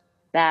first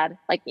bad,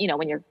 like,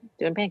 when you're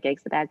doing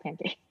pancakes, the bad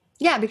pancake.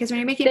 Yeah, because when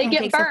you're making They get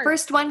pancakes, the burned.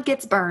 first one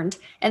gets burned.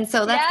 And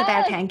so that's the bad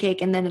Yes.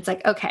 pancake. And then it's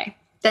like, okay,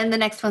 then the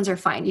next ones are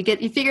fine. You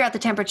figure out the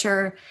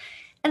temperature.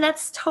 And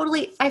that's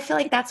totally, I feel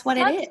like that's what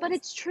it is. But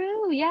it's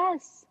true.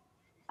 Yes.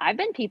 I've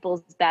been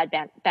people's bad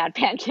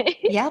pancake.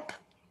 Yep.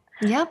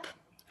 Yep.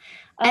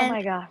 Oh And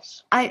my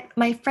gosh.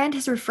 my friend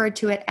has referred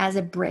to it as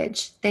a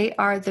bridge. They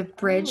are the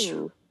bridge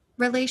Ooh.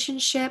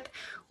 relationship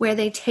where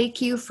they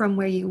take you from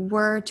where you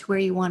were to where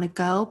you want to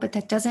go, but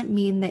that doesn't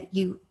mean that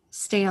you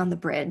stay on the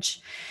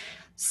bridge.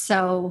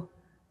 So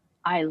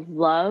I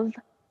love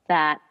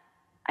that.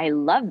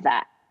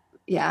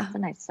 yeah. That's a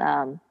nice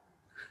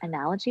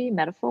analogy,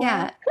 metaphor.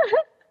 Yeah.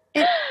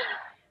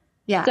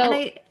 Yeah. So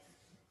And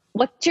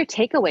what's your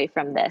takeaway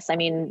from this? I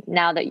mean,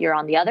 now that you're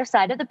on the other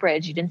side of the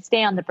bridge, you didn't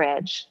stay on the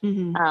bridge.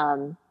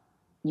 mhm.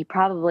 You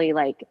probably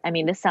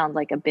this sounds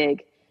like a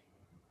big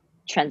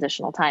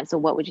transitional time. So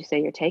what would you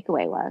say your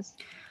takeaway was?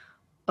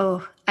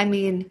 Oh, I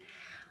mean,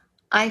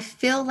 I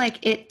feel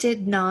like it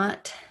did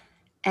not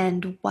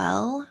end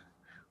well.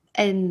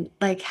 And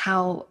like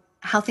how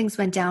things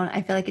went down,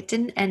 I feel like it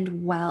didn't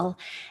end well.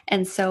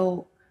 And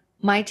so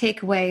my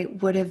takeaway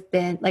would have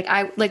been like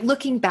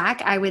looking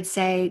back, I would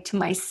say to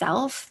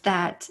myself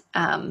that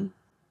end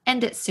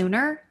it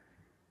sooner.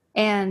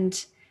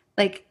 And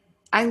like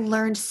I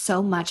learned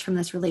so much from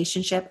this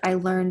relationship. I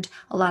learned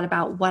a lot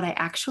about what I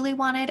actually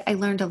wanted. I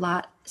learned a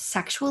lot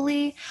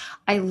sexually.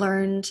 I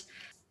learned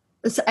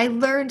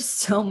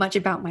so much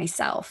about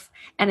myself,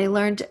 and I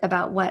learned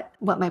about what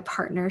my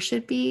partner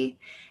should be.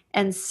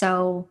 And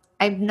so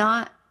I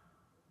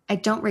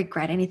don't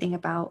regret anything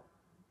about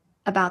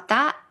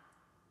that.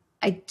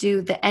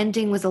 The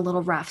ending was a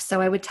little rough,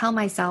 so I would tell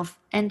myself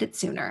end it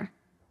sooner.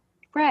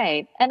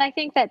 Right. And I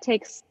think that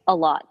takes a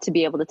lot to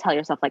be able to tell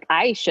yourself, like,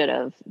 I should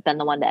have been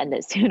the one to end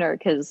it sooner,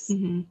 because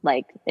Mhm.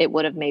 like it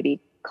would have maybe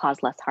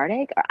caused less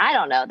heartache, or I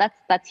don't know.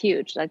 That's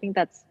huge. I think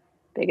that's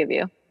big of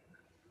you.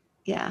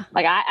 Yeah.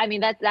 Like, I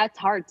mean, that's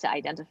hard to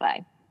identify.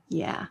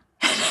 Yeah.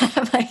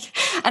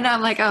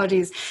 I'm like, oh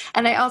geez.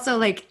 And I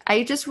also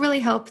I just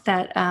really hope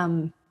that,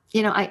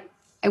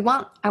 I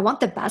want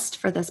the best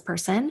for this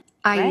person.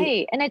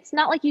 Right. And it's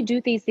not like you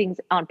do these things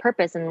on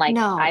purpose. And like,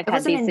 No, I've it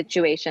had these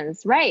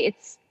situations, right?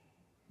 It's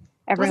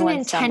wasn't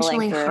everyone's stumbling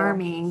intentionally through.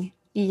 harming.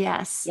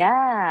 Yes.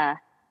 Yeah.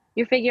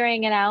 You're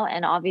figuring it out.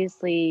 And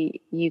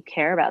obviously you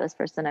care about this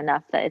person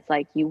enough that it's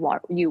like you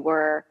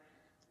were,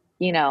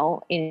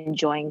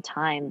 enjoying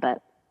time.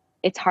 But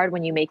it's hard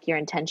when you make your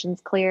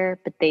intentions clear,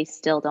 but they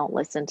still don't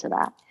listen to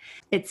that.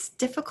 It's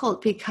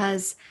difficult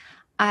because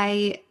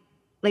my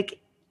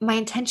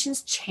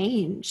intentions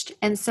changed.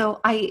 And so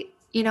I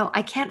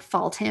can't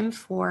fault him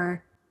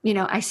for,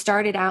 I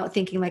started out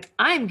thinking like,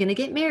 I'm going to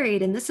get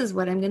married and this is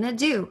what I'm going to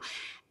do.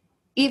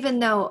 Even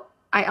though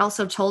I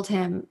also told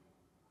him,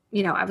 I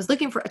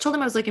told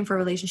him I was looking for a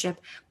relationship,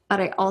 but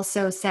I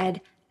also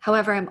said,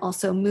 however, I'm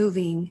also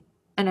moving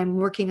and I'm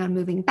working on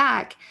moving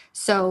back.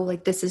 So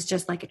like, this is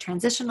just like a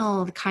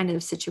transitional kind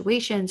of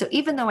situation. So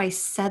even though I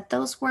said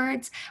those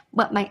words,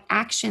 what my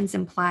actions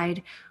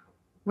implied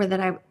were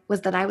that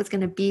I was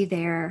going to be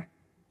there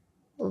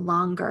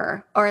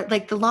longer, or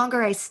like the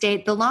longer I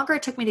stayed, the longer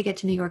it took me to get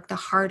to New York, the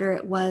harder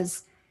it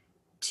was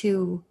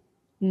to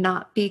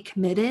not be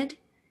committed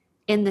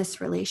in this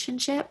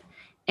relationship.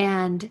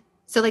 And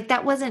so like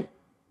it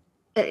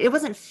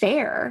wasn't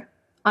fair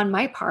on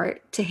my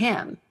part to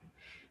him,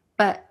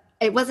 but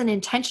it wasn't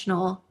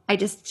intentional. I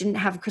just didn't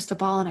have a crystal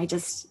ball, and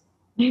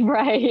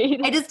Right.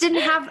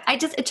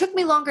 it took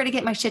me longer to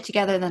get my shit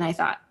together than I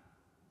thought.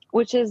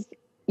 Which is,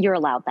 you're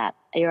allowed that.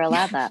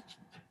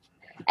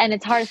 And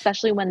it's hard,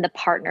 especially when the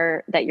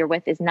partner that you're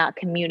with is not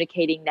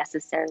communicating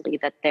necessarily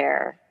that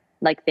they're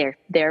like their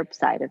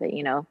side of it,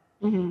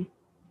 Mm-hmm.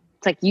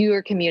 It's like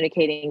you're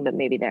communicating, but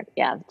maybe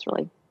it's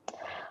really,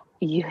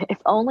 if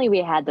only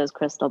we had those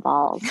crystal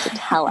balls to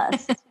tell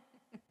us.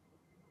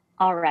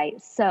 All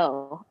right.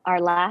 So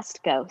our last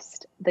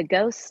ghost, the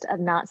ghost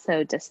of not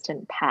so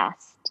distant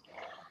past.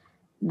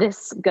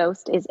 This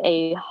ghost is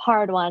a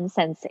hard one,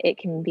 since it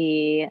can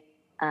be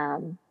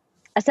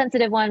a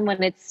sensitive one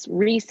when it's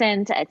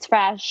recent, it's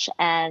fresh,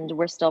 and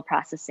we're still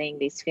processing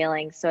these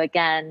feelings. So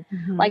again,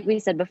 Mhm. like we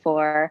said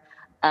before,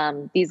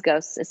 these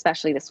ghosts,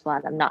 especially this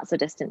one, I'm not so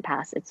distant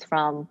past. It's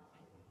from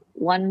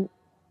one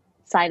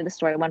side of the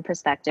story, one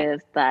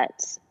perspective,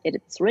 but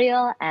it's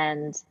real,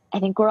 and I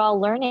think we're all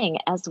learning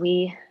as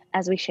we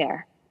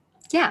share.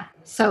 Yeah.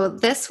 So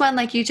this one,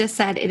 like you just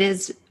said,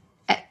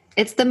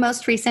 it's the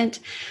most recent.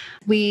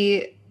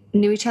 We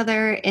knew each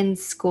other in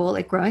school,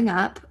 like growing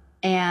up,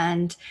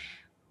 and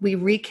we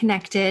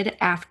reconnected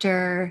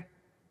after,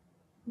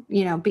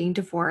 being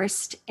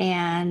divorced.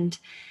 And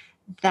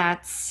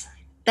that's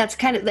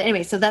kind of,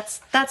 anyway, so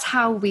that's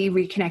how we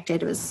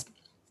reconnected. It was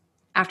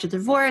after the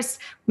divorce,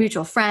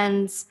 mutual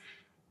friends,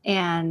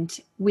 and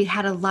we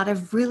had a lot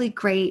of really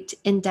great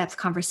in-depth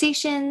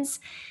conversations,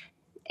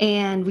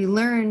 and we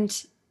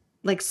learned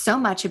like so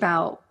much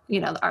about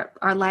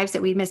our lives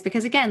that we missed,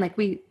 because again, like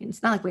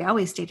it's not like we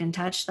always stayed in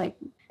touch. Like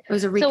it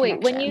was a So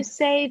wait, when you reconnection.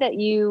 say that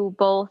you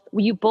both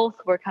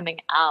were coming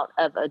out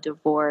of a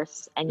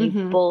divorce and you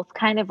Hmm. both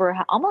kind of were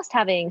almost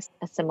having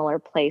a similar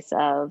place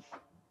of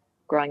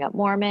growing up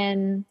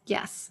Mormon,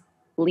 Yes.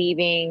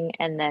 leaving,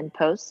 and then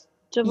post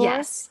divorce?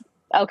 Yes.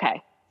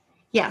 Okay.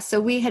 Yeah,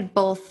 so we had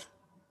both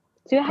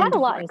So you been had a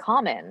lot in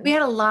divorced. We common.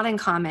 had a lot in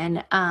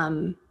common,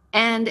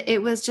 and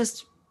it was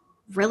just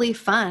really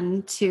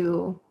fun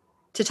to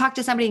talk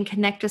to somebody and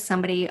connect with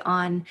somebody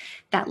on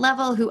that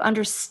level who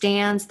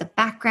understands the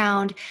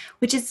background,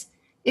 which is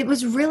it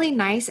was really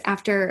nice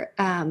after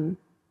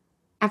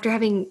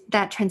having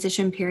that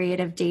transition period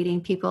of dating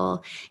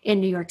people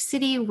in New York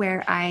City,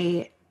 where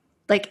I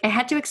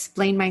had to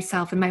explain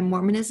myself and my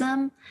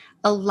Mormonism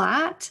a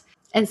lot.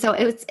 And so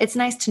it's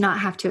nice to not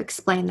have to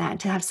explain that,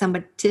 to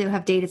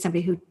have dated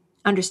somebody who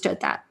understood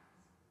that.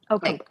 Oh,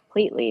 Like,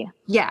 completely.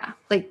 yeah,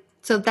 like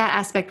so that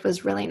aspect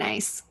was really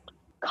nice.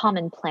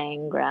 Common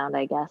playing ground,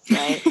 I guess,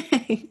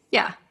 right?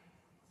 Yeah.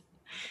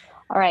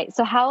 All right.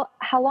 So how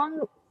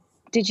long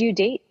did you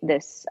date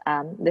this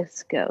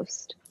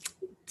ghost?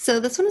 So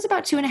this one was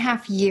about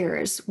 2.5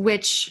 years,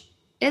 which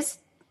is,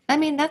 I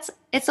mean,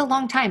 it's a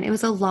long time. It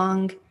was a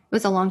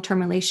long-term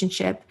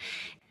relationship.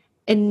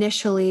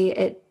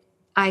 Initially,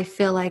 I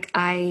feel like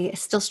I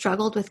still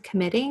struggled with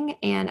committing,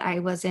 and I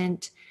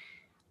wasn't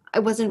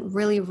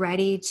really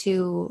ready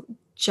to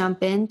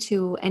jump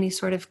into any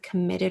sort of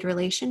committed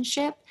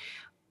relationship,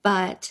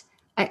 but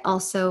I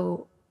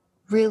also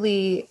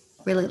really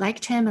really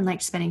liked him and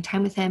liked spending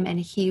time with him, and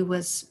he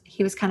was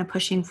kind of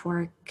pushing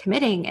for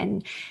committing,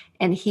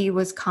 and he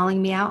was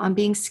calling me out on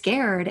being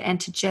scared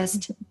and to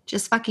just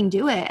fucking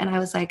do it, and I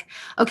was like,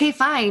 okay,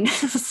 fine.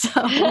 So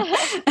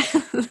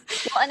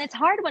Well, and it's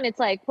hard when it's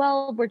like,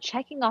 well, we're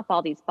checking off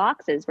all these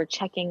boxes. We're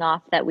checking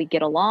off that we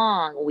get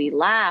along, we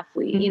laugh,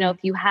 Mhm. if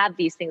you have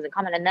these things in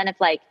common. And then if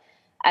like,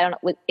 I don't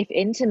know, if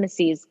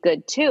intimacy is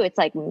good too, it's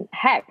like,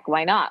 heck,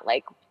 why not?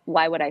 Like,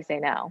 why would I say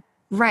no?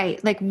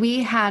 Right. Like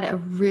we had a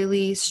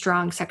really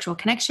strong sexual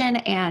connection,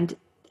 and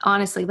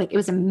honestly, like it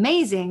was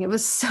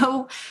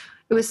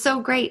so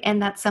great,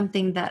 and that's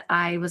something that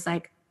I was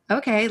like,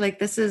 okay, like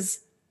this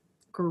is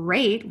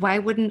great. Why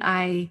wouldn't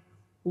I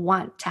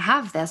want to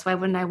have this? Why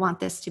wouldn't I want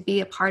this to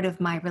be a part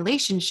of my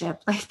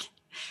relationship? Like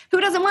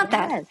who doesn't want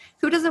that? Yes,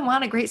 Who doesn't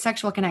want a great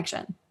sexual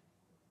connection?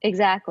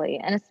 exactly.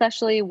 And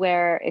especially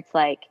where it's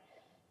like,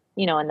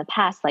 in the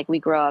past, like we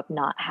grow up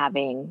not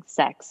having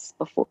sex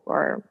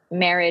before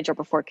marriage or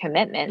before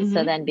commitment. So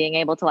Hmm. then being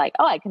able to like,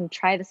 oh, I can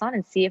try this on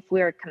and see if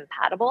we're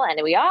compatible. And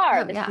we are.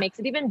 Oh This yeah. makes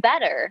it even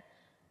better.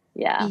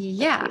 Yeah, that's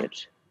Yeah,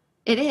 huge.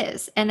 it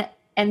is. And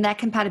that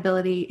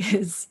compatibility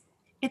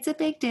it's a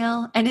big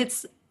deal, and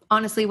it's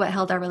honestly what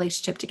held our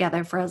relationship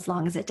together for as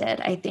long as it did,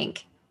 I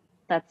think.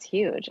 That's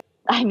huge.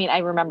 I mean, I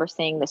remember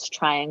seeing this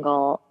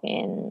triangle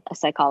in a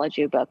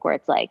psychology book where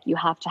it's like you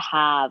have to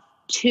have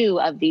two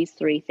of these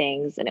three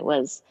things. And it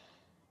was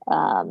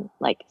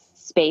like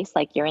space,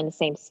 like you're in the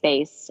same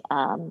space,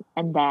 and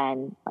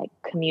then like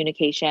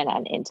communication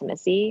and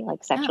intimacy,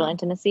 like sexual Oh.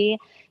 intimacy.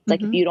 It's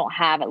like if Hmm. you don't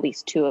have at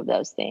least two of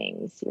those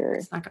things,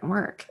 It's not going to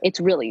work. it's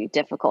really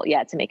difficult,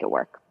 yeah, to make it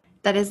work.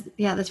 That is,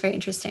 yeah, that's very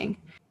interesting.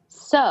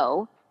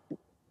 So,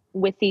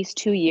 with these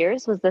 2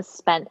 years, was this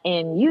spent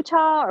in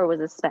Utah or was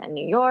this spent in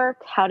New York?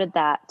 How did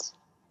that,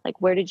 like,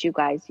 where did you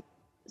guys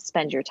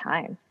spend your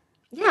time?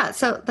 Yeah,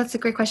 so that's a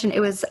great question. It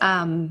was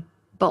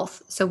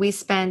both. So we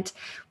spent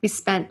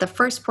the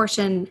first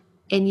portion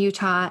in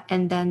Utah,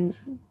 and then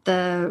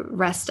the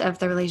rest of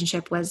the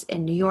relationship was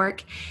in New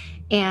York.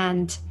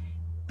 And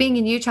being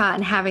in Utah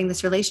and having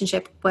this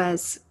relationship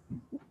was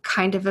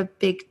kind of a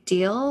big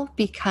deal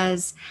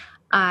because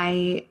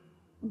I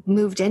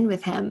moved in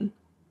with him,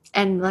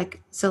 and like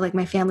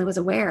my family was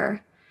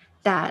aware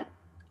that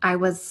I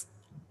was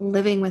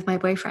living with my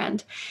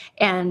boyfriend,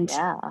 and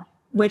Yeah.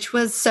 which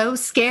was so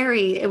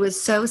scary. It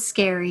was so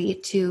scary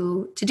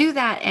to do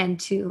that, and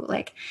to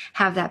like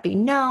have that be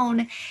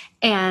known,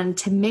 and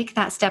to make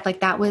that step. Like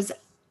that was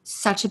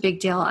such a big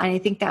deal, and I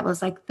think that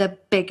was like the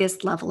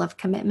biggest level of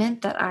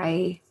commitment that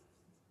I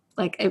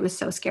like. It was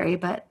so scary,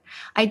 but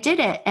I did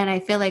it, and I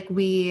feel like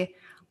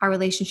our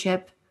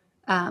relationship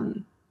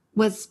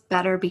was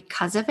better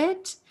because of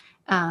it.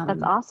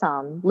 That's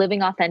awesome.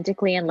 Living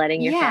authentically and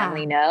letting your Yeah.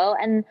 family know.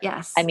 And I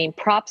Yes. mean,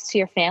 props to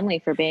your family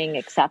for being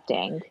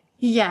accepting.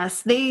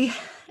 Yes,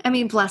 I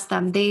mean, bless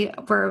them. They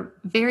were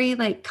very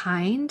like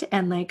kind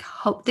and like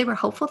they were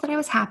hopeful that I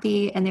was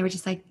happy, and they were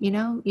just like, you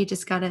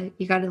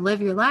gotta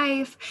live your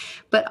life.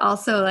 But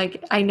also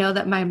like, I know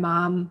that my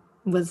mom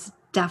was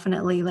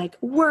definitely like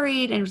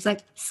worried and was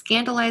like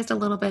scandalized a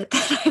little bit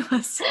that I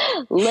was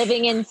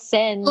Living in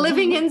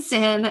living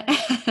sin. in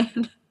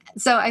sin.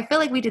 So I feel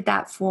like we did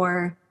that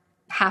for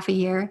half a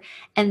year.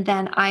 And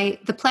then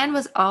the plan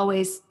was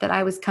always that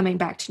I was coming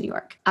back to New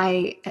York.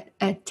 I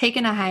had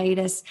taken a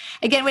hiatus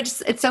again, which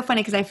it's so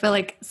funny because I feel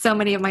like so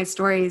many of my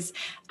stories,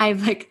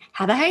 I've like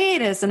had a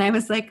hiatus and I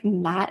was like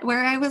not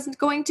where I was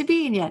going to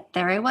be. And yet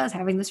there I was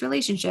having this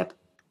relationship.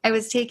 I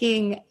was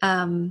taking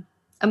a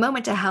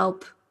moment to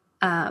help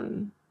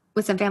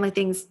with some family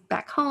things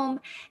back home.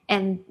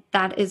 And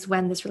that is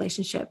when this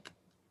relationship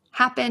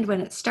happened,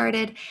 when it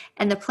started.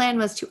 And the plan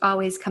was to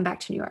always come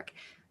back to New York.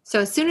 So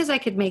as soon as I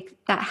could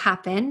make that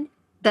happen,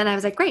 then I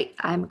was like, great,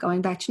 I'm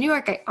going back to New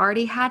York. I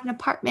already had an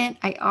apartment.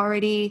 I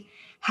already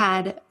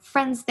had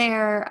friends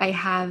there. I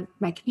have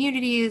my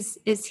community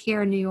is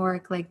here in New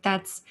York. Like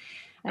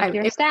Like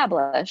you're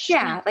established.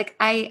 yeah, like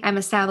I'm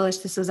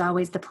established. This was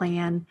always the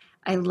plan.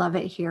 I love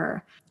it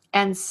here.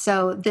 And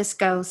so this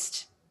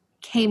ghost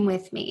came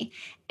with me,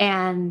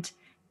 and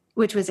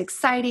which was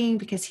exciting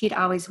because he'd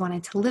always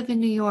wanted to live in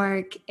New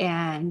York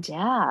and,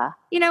 Yeah.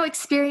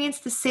 experience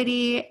the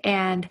city.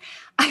 And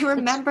I It's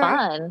remember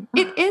fun.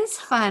 it is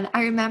fun.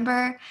 I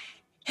remember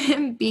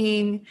him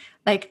being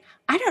like,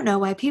 I don't know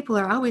why people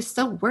are always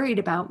so worried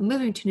about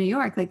moving to New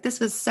York. Like, this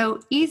was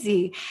so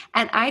easy.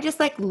 And I just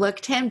like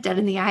looked him dead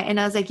in the eye and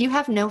I was like, you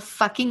have no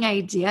fucking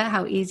idea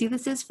how easy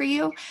this is for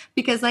you.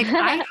 Because like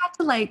I had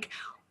to like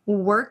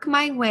work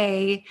my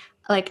way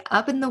like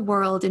up in the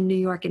world in New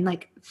York and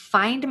like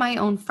find my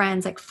own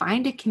friends, like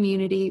find a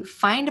community,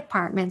 find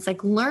apartments,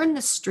 like learn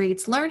the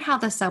streets, learn how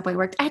the subway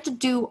worked. I had to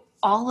do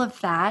all of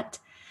that.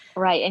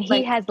 Right. And he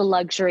Like, has the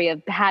luxury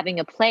of having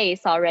a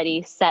place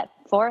already set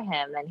for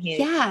him. And he's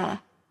yeah.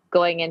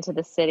 going into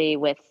the city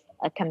with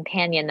a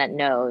companion that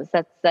knows.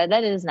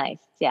 That is nice.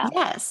 Yeah.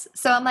 Yes.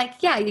 So I'm like,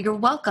 yeah, you're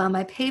welcome.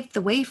 I paved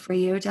the way for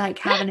you to like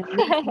have an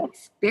amazing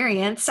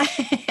experience.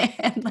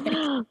 And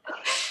like,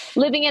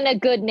 Living in a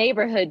good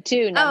neighborhood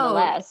too, oh,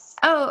 nonetheless.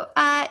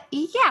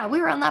 yeah, we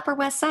were on the Upper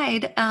West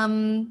Side.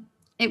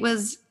 It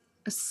was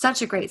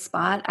such a great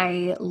spot. I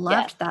Yes.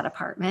 loved that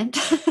apartment.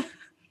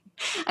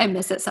 I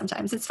miss it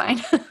sometimes. It's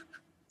fine.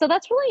 So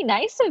that's really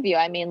nice of you.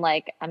 I mean,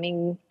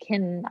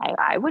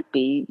 I would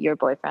be your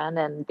boyfriend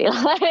and be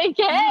like,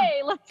 Yeah.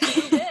 hey, let's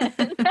move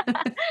in.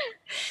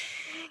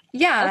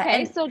 Yeah.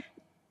 Okay. And So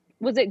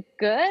was it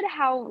good?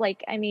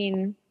 I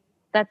mean,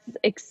 that's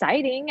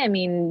exciting. I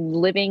mean,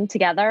 living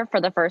together for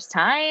the first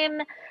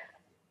time,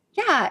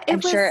 yeah, I'm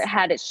it sure it was.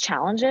 had its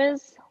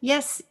challenges.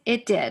 Yes,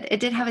 it did. It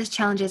did have its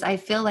challenges. I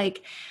feel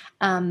like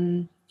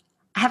um,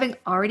 having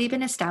already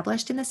been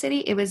established in the city,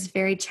 it was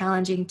very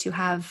challenging to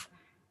have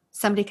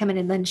somebody come in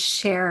and then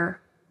share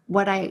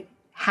what I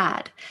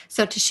had.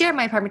 So to share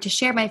my apartment, to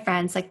share my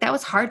friends, like that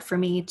was hard for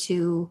me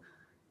to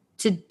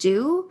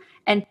do,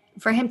 and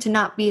for him to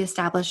not be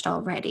established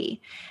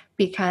already,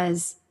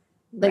 because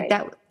like Right.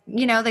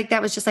 that, like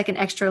that was just like an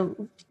extra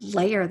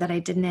layer that I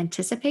didn't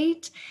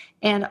anticipate.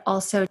 And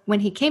also when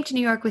he came to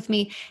New York with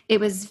me, it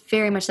was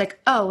very much like,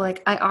 oh,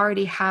 like I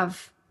already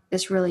have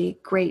this really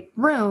great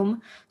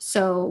room.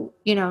 So,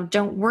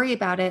 don't worry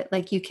about it.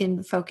 Like you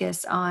can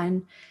focus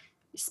on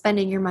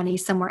spending your money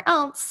somewhere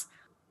else.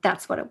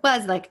 That's what it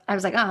was. Like I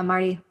was like, oh, I'm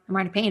already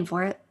paying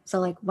for it. So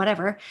like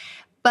whatever.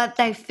 But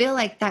I feel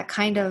like that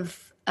kind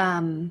of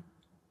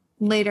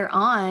later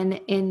on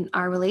in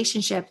our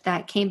relationship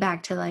that came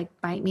back to like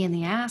bite me in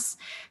the ass,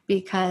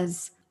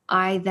 because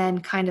I then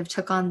kind of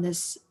took on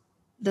this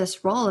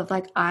role of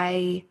like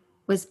I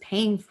was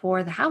paying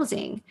for the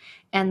housing,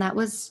 and that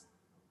was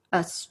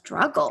a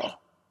struggle.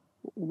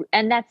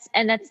 And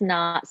that's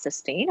not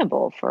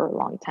sustainable for a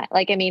long time.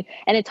 Like, I mean,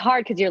 and it's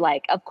hard because you're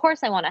like, of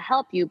course I want to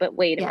help you, but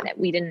wait a Yeah.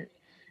 minute,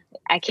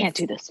 I can't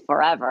do this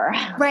forever.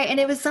 Right. And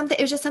it was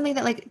just something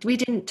that like we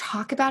didn't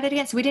talk about it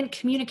again. So we didn't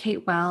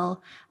communicate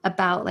well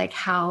about like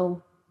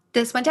how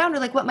this went down or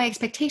like what my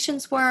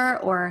expectations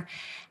were,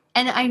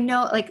 and I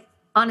know like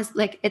honestly,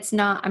 like it's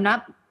not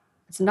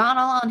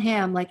all on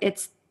him. Like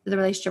the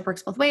relationship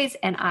works both ways.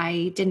 And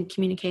I didn't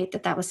communicate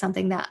that was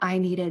something that I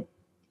needed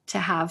to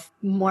have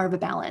more of a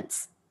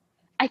balance.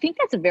 I think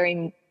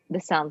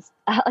this sounds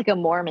like a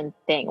Mormon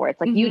thing where it's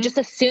like you Mm-hmm. just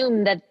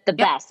assume that the Yep.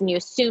 best and you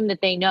assume that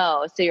they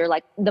know. So you're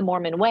like, the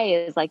Mormon way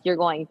is like you're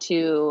going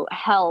to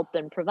help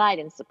and provide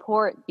and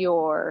support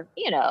so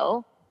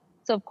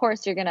of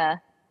course you're going to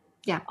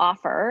Yeah.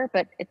 offer,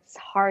 but it's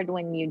hard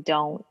when you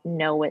don't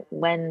know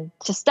when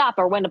to stop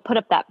or when to put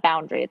up that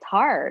boundary. It's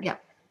hard. Yeah.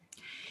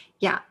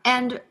 Yeah.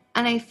 And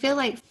I feel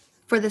like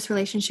for this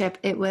relationship,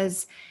 it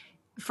was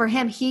for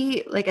him,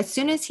 he like as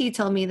soon as he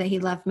told me that he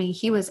loved me,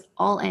 he was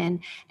all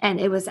in, and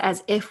it was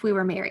as if we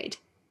were married.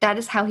 That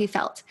is how he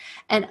felt.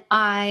 And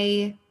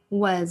I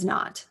was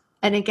not.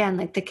 And again,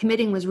 like the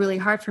committing was really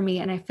hard for me.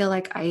 And I feel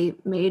like I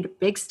made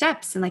big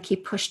steps, and like he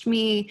pushed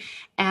me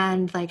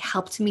and like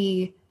helped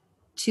me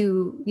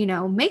to, you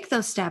know, make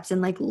those steps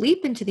and like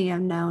leap into the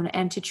unknown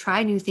and to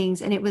try new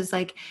things. And it was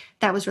like,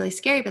 that was really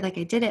scary, but like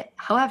I did it.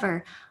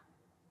 However,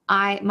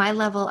 my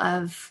level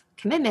of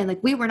commitment,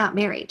 like we were not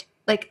married,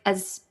 like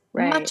as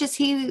much as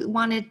he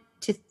wanted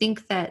to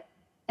think that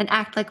and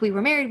act like we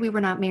were married, we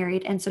were not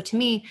married. And so to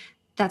me,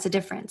 that's a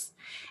difference.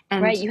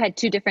 And right. You had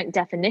two different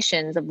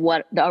definitions of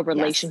what a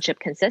relationship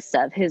consists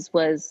of. His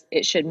was,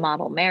 it should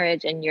model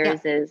marriage, and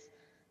yours is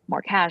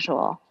more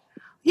casual.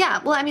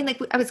 Yeah. Well, I mean,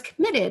 like I was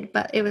committed,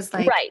 but it was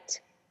like,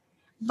 right.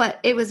 But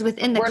it was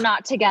within the, we're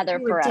not together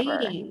we were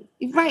forever. Dating.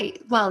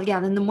 Right. Well, yeah.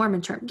 Then the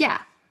Mormon term.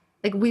 Yeah.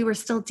 Like we were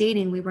still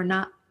dating. We were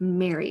not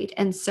married.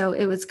 And so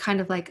it was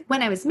kind of like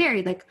when I was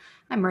married, like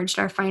I merged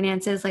our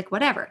finances, like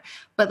whatever.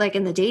 But like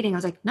in the dating, I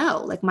was like,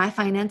 no, like my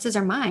finances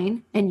are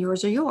mine and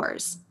yours are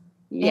yours.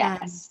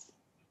 Yes.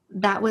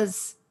 And that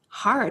was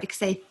hard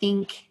because I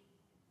think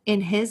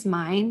in his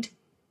mind,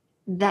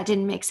 that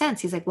didn't make sense.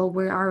 He's like, well,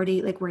 we're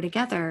already like, we're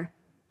together.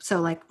 So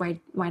like, why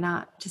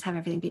not just have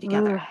everything be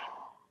together?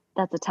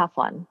 That's a tough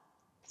one.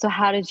 So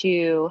how did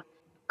you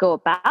go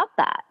about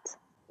that?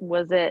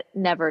 Was it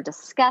never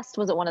discussed?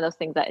 Was it one of those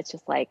things that it's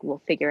just like,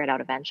 we'll figure it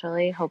out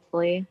eventually,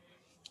 hopefully?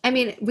 I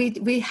mean,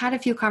 we had a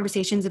few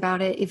conversations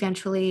about it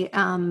eventually.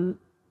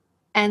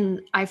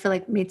 And I feel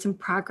like made some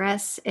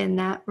progress in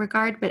that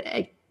regard. But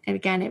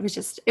again, it was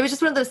just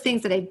one of those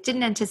things that I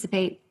didn't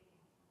anticipate.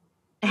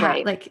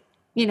 Right. Like,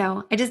 you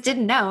know, I just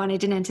didn't know and I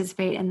didn't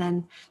anticipate. And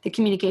then the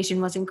communication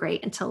wasn't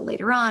great until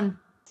later on.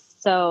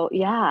 So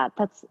yeah,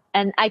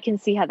 and I can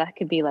see how that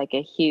could be like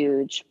a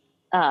huge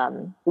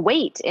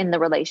weight in the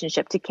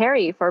relationship to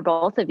carry for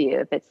both of you.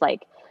 If it's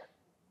like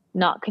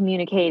not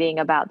communicating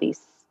about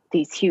these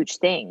huge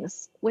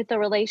things with the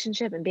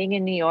relationship and being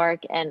in New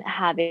York and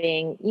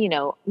having, you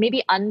know,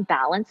 maybe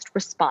unbalanced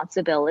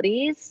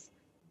responsibilities.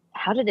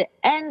 How did it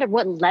end, or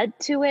what led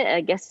to it? I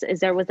guess,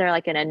 was there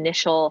like an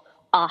initial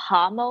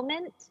aha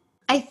moment?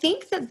 I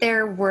think that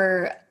there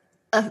were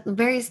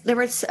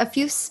a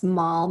few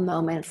small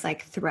moments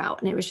like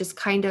throughout, and it was just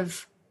kind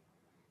of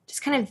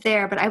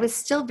there, but I was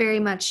still very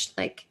much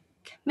like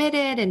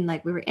committed and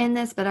like we were in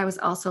this, but I was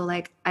also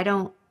like, I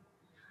don't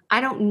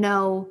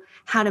know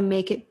how to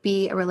make it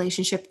be a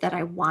relationship that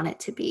I want it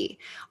to be,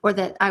 or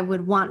that I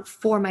would want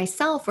for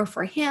myself or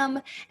for him.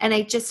 And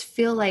I just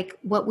feel like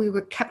what we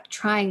were kept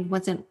trying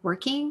wasn't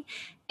working.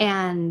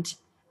 And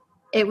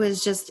it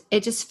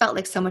just felt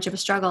like so much of a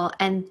struggle.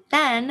 And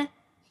then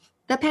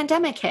the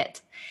pandemic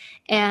hit,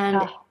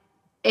 and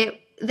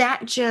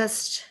that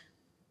just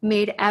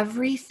made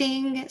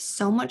everything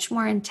so much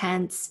more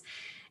intense.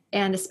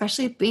 And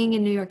especially being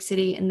in New York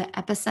City in the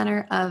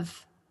epicenter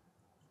of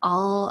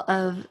all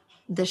of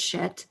the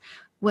shit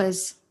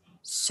was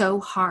so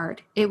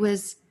hard. It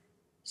was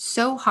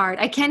so hard.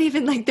 I can't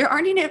even there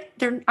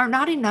are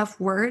not enough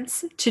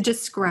words to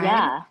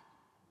describe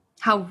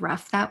how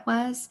rough that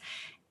was.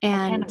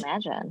 And I can't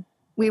imagine.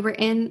 We were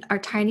in our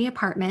tiny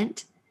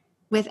apartment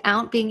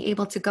without being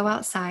able to go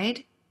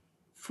outside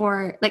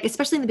for like,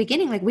 especially in the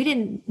beginning, like we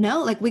didn't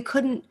know, like we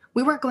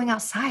weren't going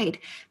outside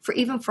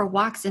for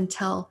walks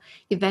until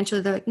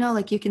eventually they're like, no,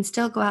 like you can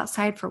still go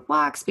outside for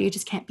walks, but you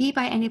just can't be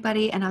by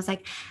anybody. And I was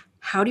like,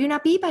 how do you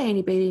not be by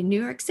anybody in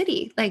New York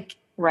City? Like,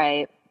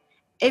 right.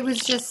 It was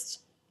just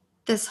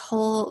this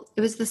whole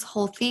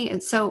thing.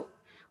 And so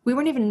we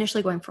weren't even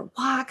initially going for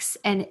walks,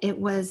 and it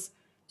was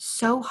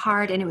so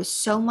hard, and it was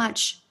so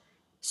much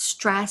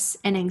stress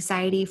and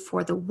anxiety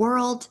for the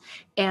world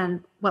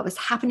and what was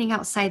happening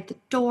outside the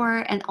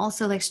door, and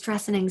also like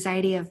stress and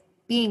anxiety of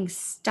being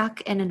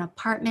stuck in an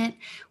apartment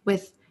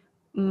with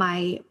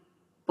my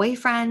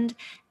boyfriend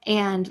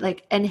and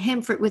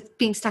him with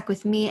being stuck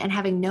with me and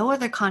having no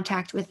other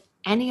contact with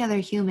any other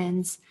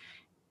humans.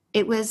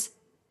 It was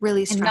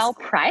really stressful. And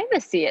no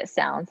privacy, it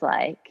sounds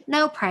like.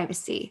 No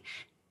privacy.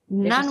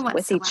 None whatsoever.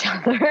 With each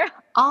other.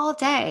 All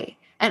day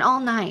and all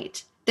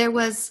night. There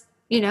was,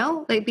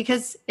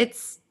 because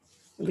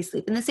we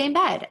sleep in the same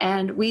bed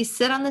and we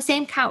sit on the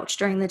same couch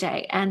during the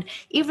day. And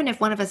even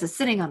if one of us is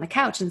sitting on the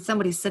couch and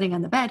somebody's sitting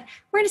on the bed,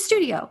 we're in a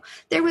studio.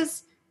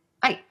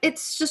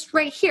 It's just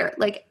right here.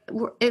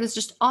 It was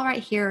just all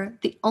right here.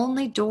 The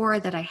only door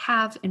that I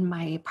have in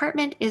my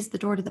apartment is the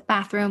door to the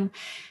bathroom,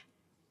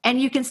 and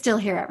you can still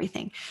hear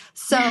everything.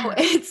 So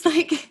it's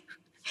like,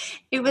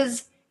 it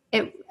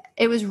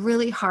was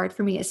really hard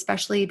for me,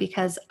 especially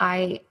because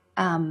I've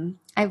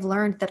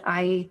learned that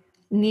I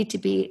need to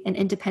be an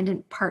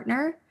independent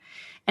partner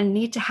and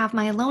need to have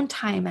my alone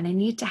time, and I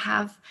need to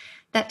have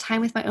that time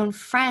with my own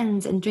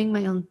friends and doing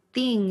my own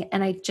thing.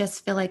 And I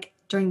just feel like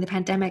during the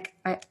pandemic,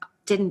 I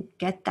didn't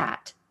get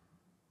that.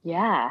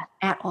 Yeah.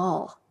 At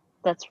all.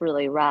 That's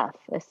really rough.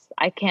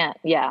 I can't.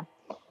 Yeah.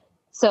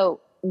 So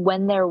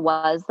when there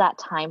was that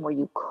time where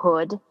you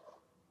could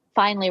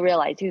finally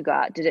realize do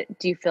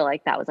you feel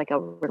like that was like a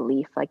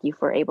relief? Like you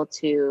were able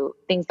to,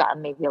 things got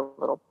maybe a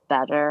little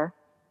better?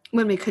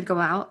 When we could go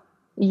out?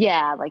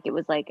 Yeah. Like it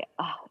was like,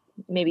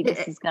 maybe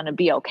this is going to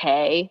be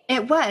okay.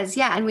 It was,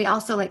 yeah. And we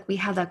also we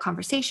had that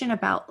conversation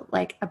about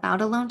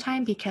alone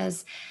time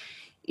because,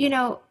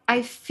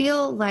 I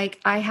feel like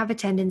I have a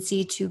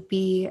tendency to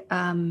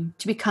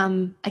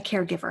become a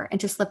caregiver and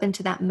to slip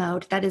into that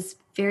mode. That is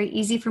very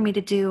easy for me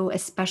to do,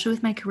 especially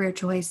with my career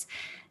choice.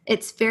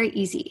 It's very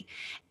easy.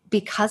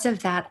 Because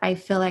of that, I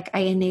feel like I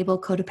enable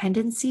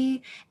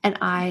codependency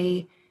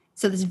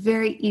so it's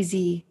very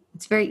easy.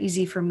 It's very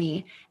easy for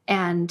me.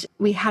 And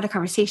we had a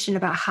conversation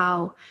about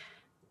how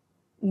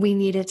we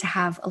needed to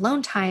have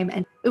alone time.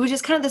 And it was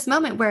just kind of this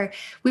moment where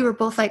we were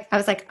both I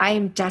was like, I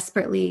am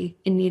desperately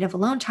in need of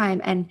alone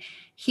time. And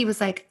he was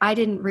like, I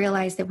didn't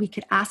realize that we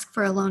could ask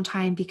for alone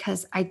time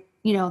because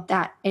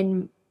that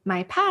in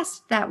my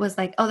past, that was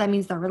like, oh, that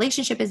means the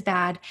relationship is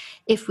bad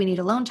if we need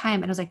alone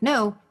time. And I was like,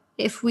 no,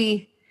 if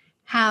we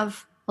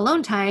have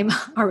alone time,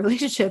 our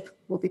relationship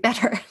will be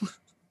better.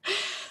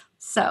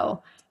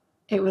 So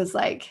it was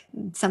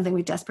something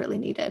we desperately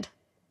needed.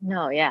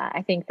 No, yeah,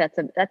 I think that's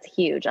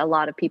huge. A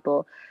lot of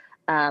people,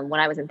 when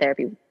I was in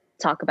therapy,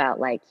 talk about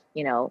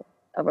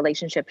a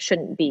relationship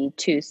shouldn't be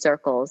two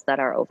circles that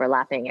are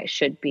overlapping. It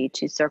should be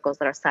two circles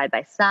that are side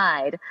by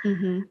side,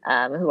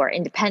 who are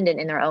independent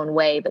in their own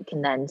way, but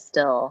can then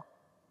still,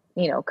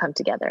 come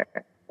together.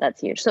 That's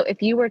huge. So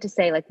if you were to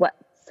say what's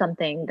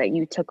something that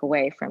you took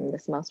away from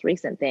this most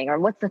recent thing, or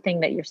what's the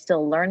thing that you're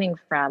still learning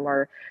from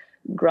or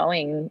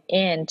growing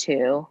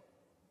into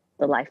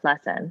the life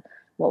lesson,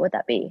 what would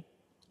that be?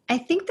 I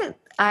think that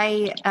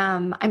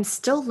I'm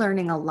still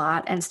learning a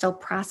lot and still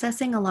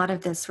processing a lot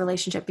of this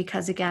relationship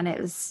because, again, it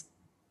was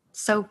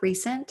so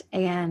recent,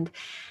 and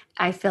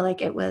I feel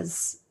like it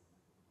was,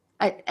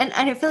 and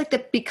I feel like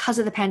that because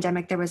of the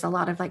pandemic, there was a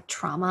lot of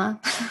trauma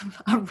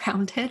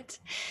around it.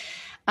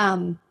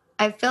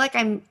 I feel like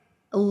I'm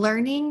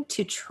learning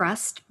to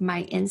trust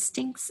my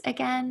instincts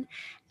again.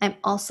 I'm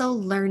also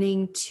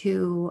learning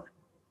to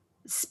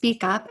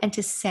speak up and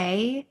to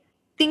say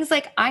things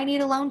like, I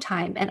need alone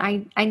time and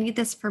I need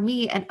this for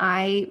me. And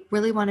I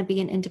really want to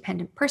be an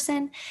independent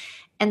person.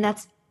 And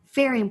that's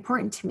very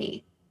important to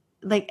me.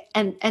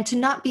 And to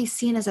not be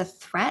seen as a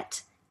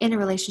threat in a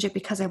relationship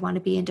because I want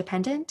to be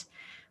independent,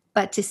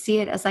 but to see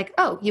it as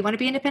oh, you want to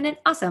be independent?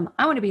 Awesome.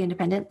 I want to be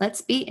independent.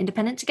 Let's be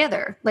independent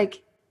together.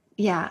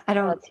 Yeah, I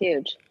don't. That's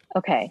huge.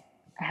 Okay.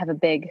 I have a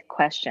big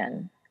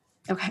question.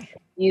 Okay.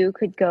 You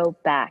could go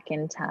back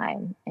in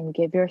time and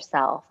give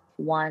yourself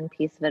one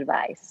piece of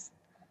advice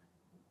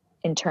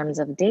in terms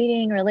of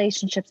dating,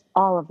 relationships,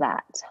 all of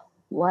that.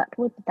 What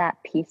would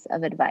that piece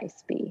of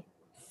advice be?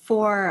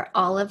 For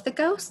all of the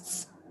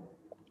ghosts?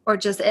 Or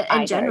just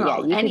in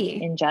general? Yeah,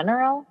 any? In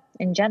general?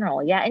 In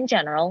general. Yeah, in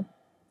general.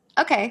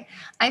 Okay.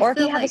 Or if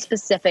you have a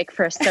specific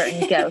for a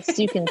certain ghost,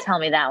 you can tell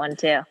me that one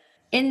too.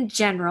 In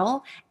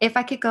general, if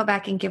I could go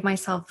back and give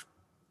myself,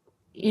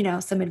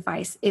 some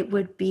advice, it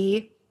would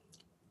be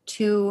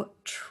to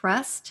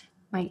trust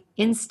my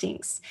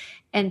instincts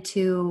and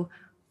to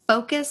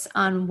focus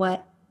on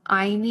what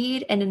I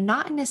need, and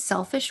not in a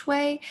selfish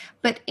way,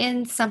 but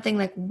in something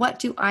what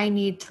do I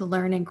need to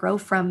learn and grow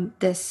from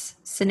this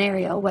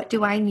scenario? What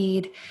do I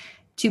need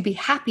to be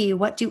happy?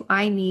 What do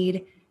I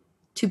need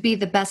to be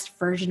the best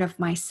version of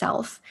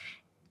myself?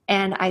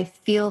 And I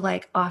feel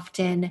like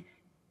often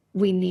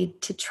we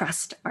need to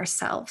trust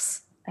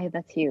ourselves.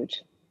 That's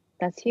huge.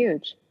 That's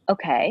huge.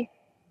 Okay.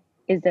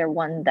 Is there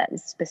one that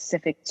is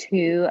specific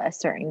to a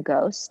certain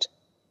ghost?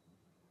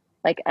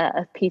 Like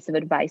a piece of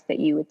advice that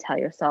you would tell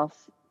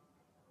yourself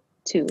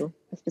to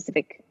a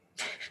specific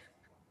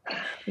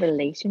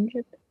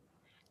relationship?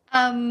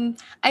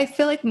 I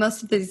feel like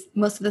most of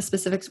the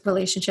specific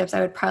relationships,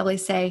 I would probably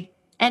say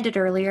end it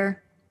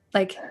earlier.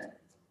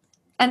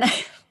 And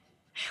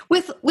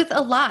with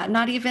a lot,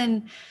 not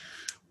even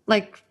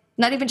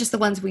just the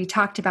ones we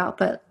talked about,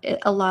 but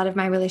a lot of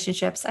my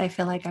relationships, I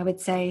feel like I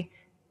would say,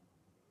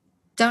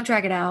 don't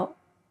drag it out.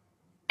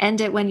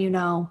 End it when you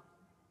know.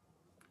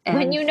 And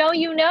when you know,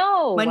 you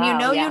know. When you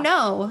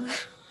know.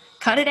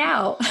 Cut it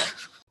out.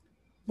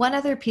 One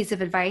other piece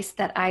of advice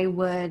that I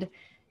would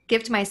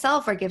give to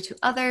myself or give to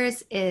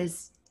others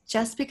is,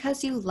 just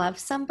because you love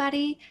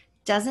somebody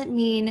doesn't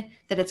mean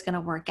that it's going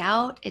to work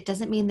out. It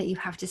doesn't mean that you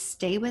have to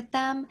stay with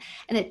them.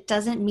 And it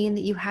doesn't mean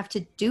that you have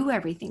to do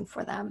everything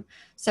for them.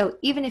 So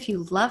even if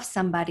you love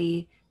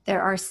somebody,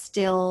 there are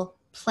still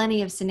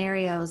plenty of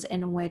scenarios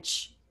in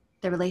which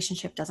the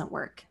relationship doesn't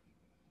work.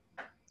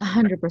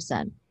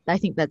 100%. I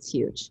think that's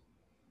huge.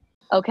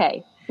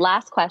 Okay.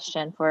 Last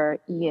question for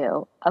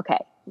you. Okay.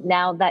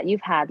 Now that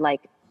you've had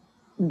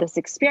this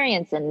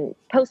experience in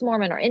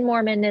post-Mormon or in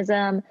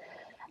Mormonism,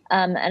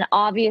 and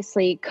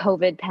obviously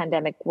COVID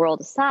pandemic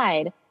world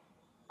aside,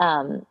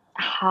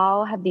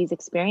 how have these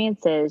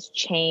experiences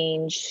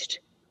changed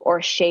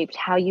or shaped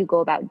how you go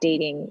about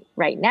dating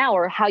right now,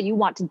 or how you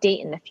want to date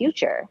in the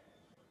future?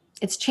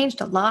 It's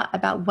changed a lot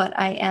about what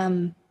I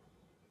am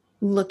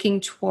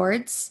looking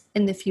towards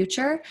in the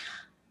future.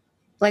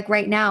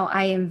 Right now,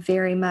 I am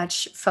very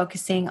much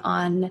focusing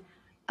on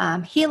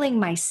healing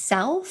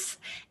myself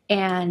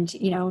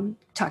and,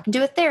 talking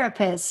to a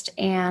therapist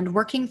and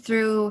working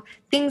through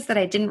things that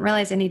I didn't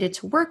realize I needed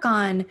to work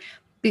on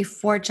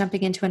before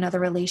jumping into another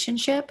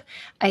relationship.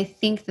 I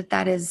think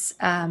that is,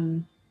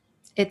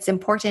 it's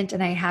important.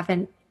 And I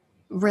haven't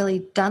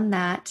really done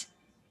that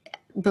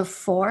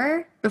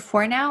before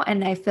now.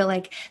 And I feel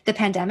like the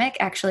pandemic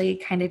actually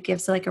kind of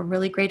gives like a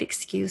really great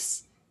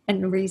excuse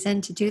and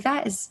reason to do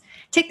that, is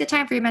take the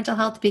time for your mental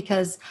health,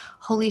 because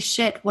holy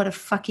shit, what a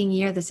fucking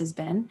year this has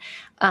been.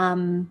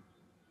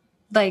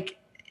 Like,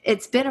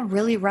 it's been a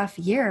really rough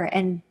year.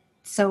 And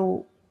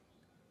so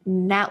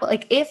now,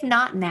 like, if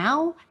not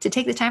now, to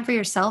take the time for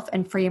yourself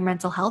and for your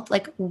mental health,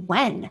 like,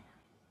 when?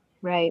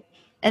 Right.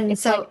 And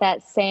it's so, like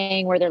that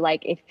saying where they're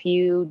like, if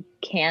you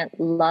can't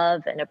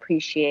love and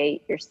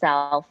appreciate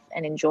yourself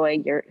and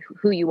enjoy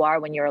who you are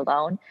when you're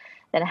alone,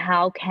 then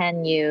how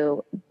can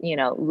you,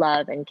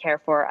 love and care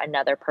for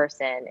another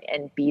person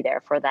and be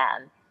there for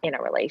them in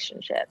a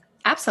relationship?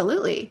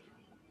 absolutely.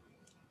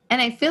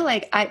 And I feel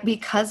like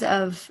because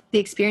of the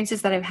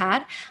experiences that I've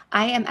had,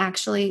 I am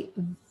actually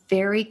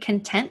very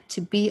content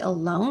to be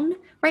alone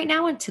right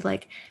now, and to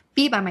like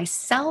be by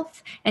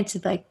myself, and to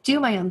like do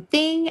my own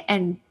thing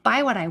and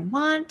buy what I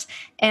want.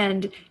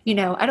 And, I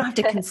don't have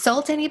to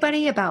consult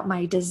anybody about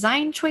my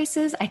design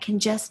choices. I can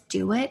just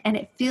do it. And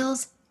it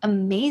feels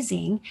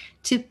amazing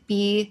to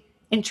be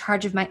in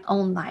charge of my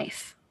own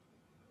life.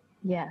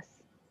 Yes,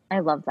 I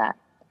love that.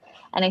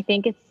 And I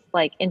think it's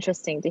like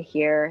interesting to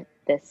hear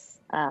this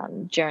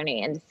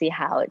journey and to see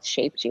how it's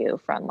shaped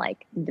you from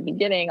like the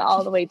beginning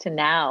all the way to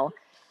now.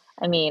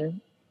 I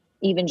mean,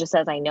 even just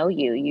as I know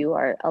you, you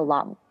are a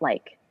lot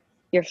like,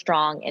 you're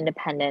strong,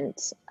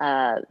 independent,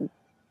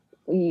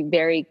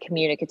 very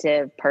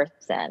communicative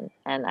person.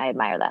 And I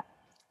admire that.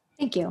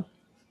 Thank you.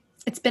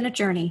 It's been a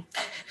journey.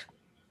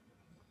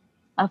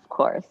 Of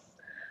course.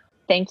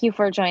 Thank you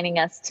for joining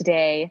us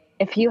today.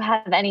 If you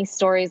have any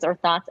stories or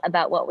thoughts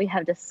about what we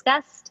have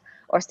discussed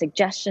or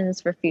suggestions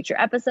for future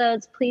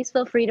episodes, please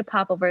feel free to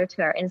pop over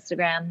to our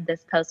Instagram,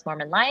 This Post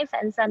Mormon Life,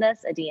 and send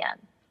us a DM.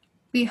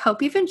 We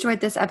hope you've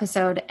enjoyed this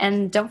episode,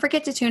 and don't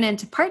forget to tune in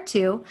to part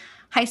 2,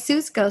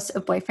 Haisu's Ghosts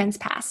of Boyfriends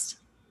Past.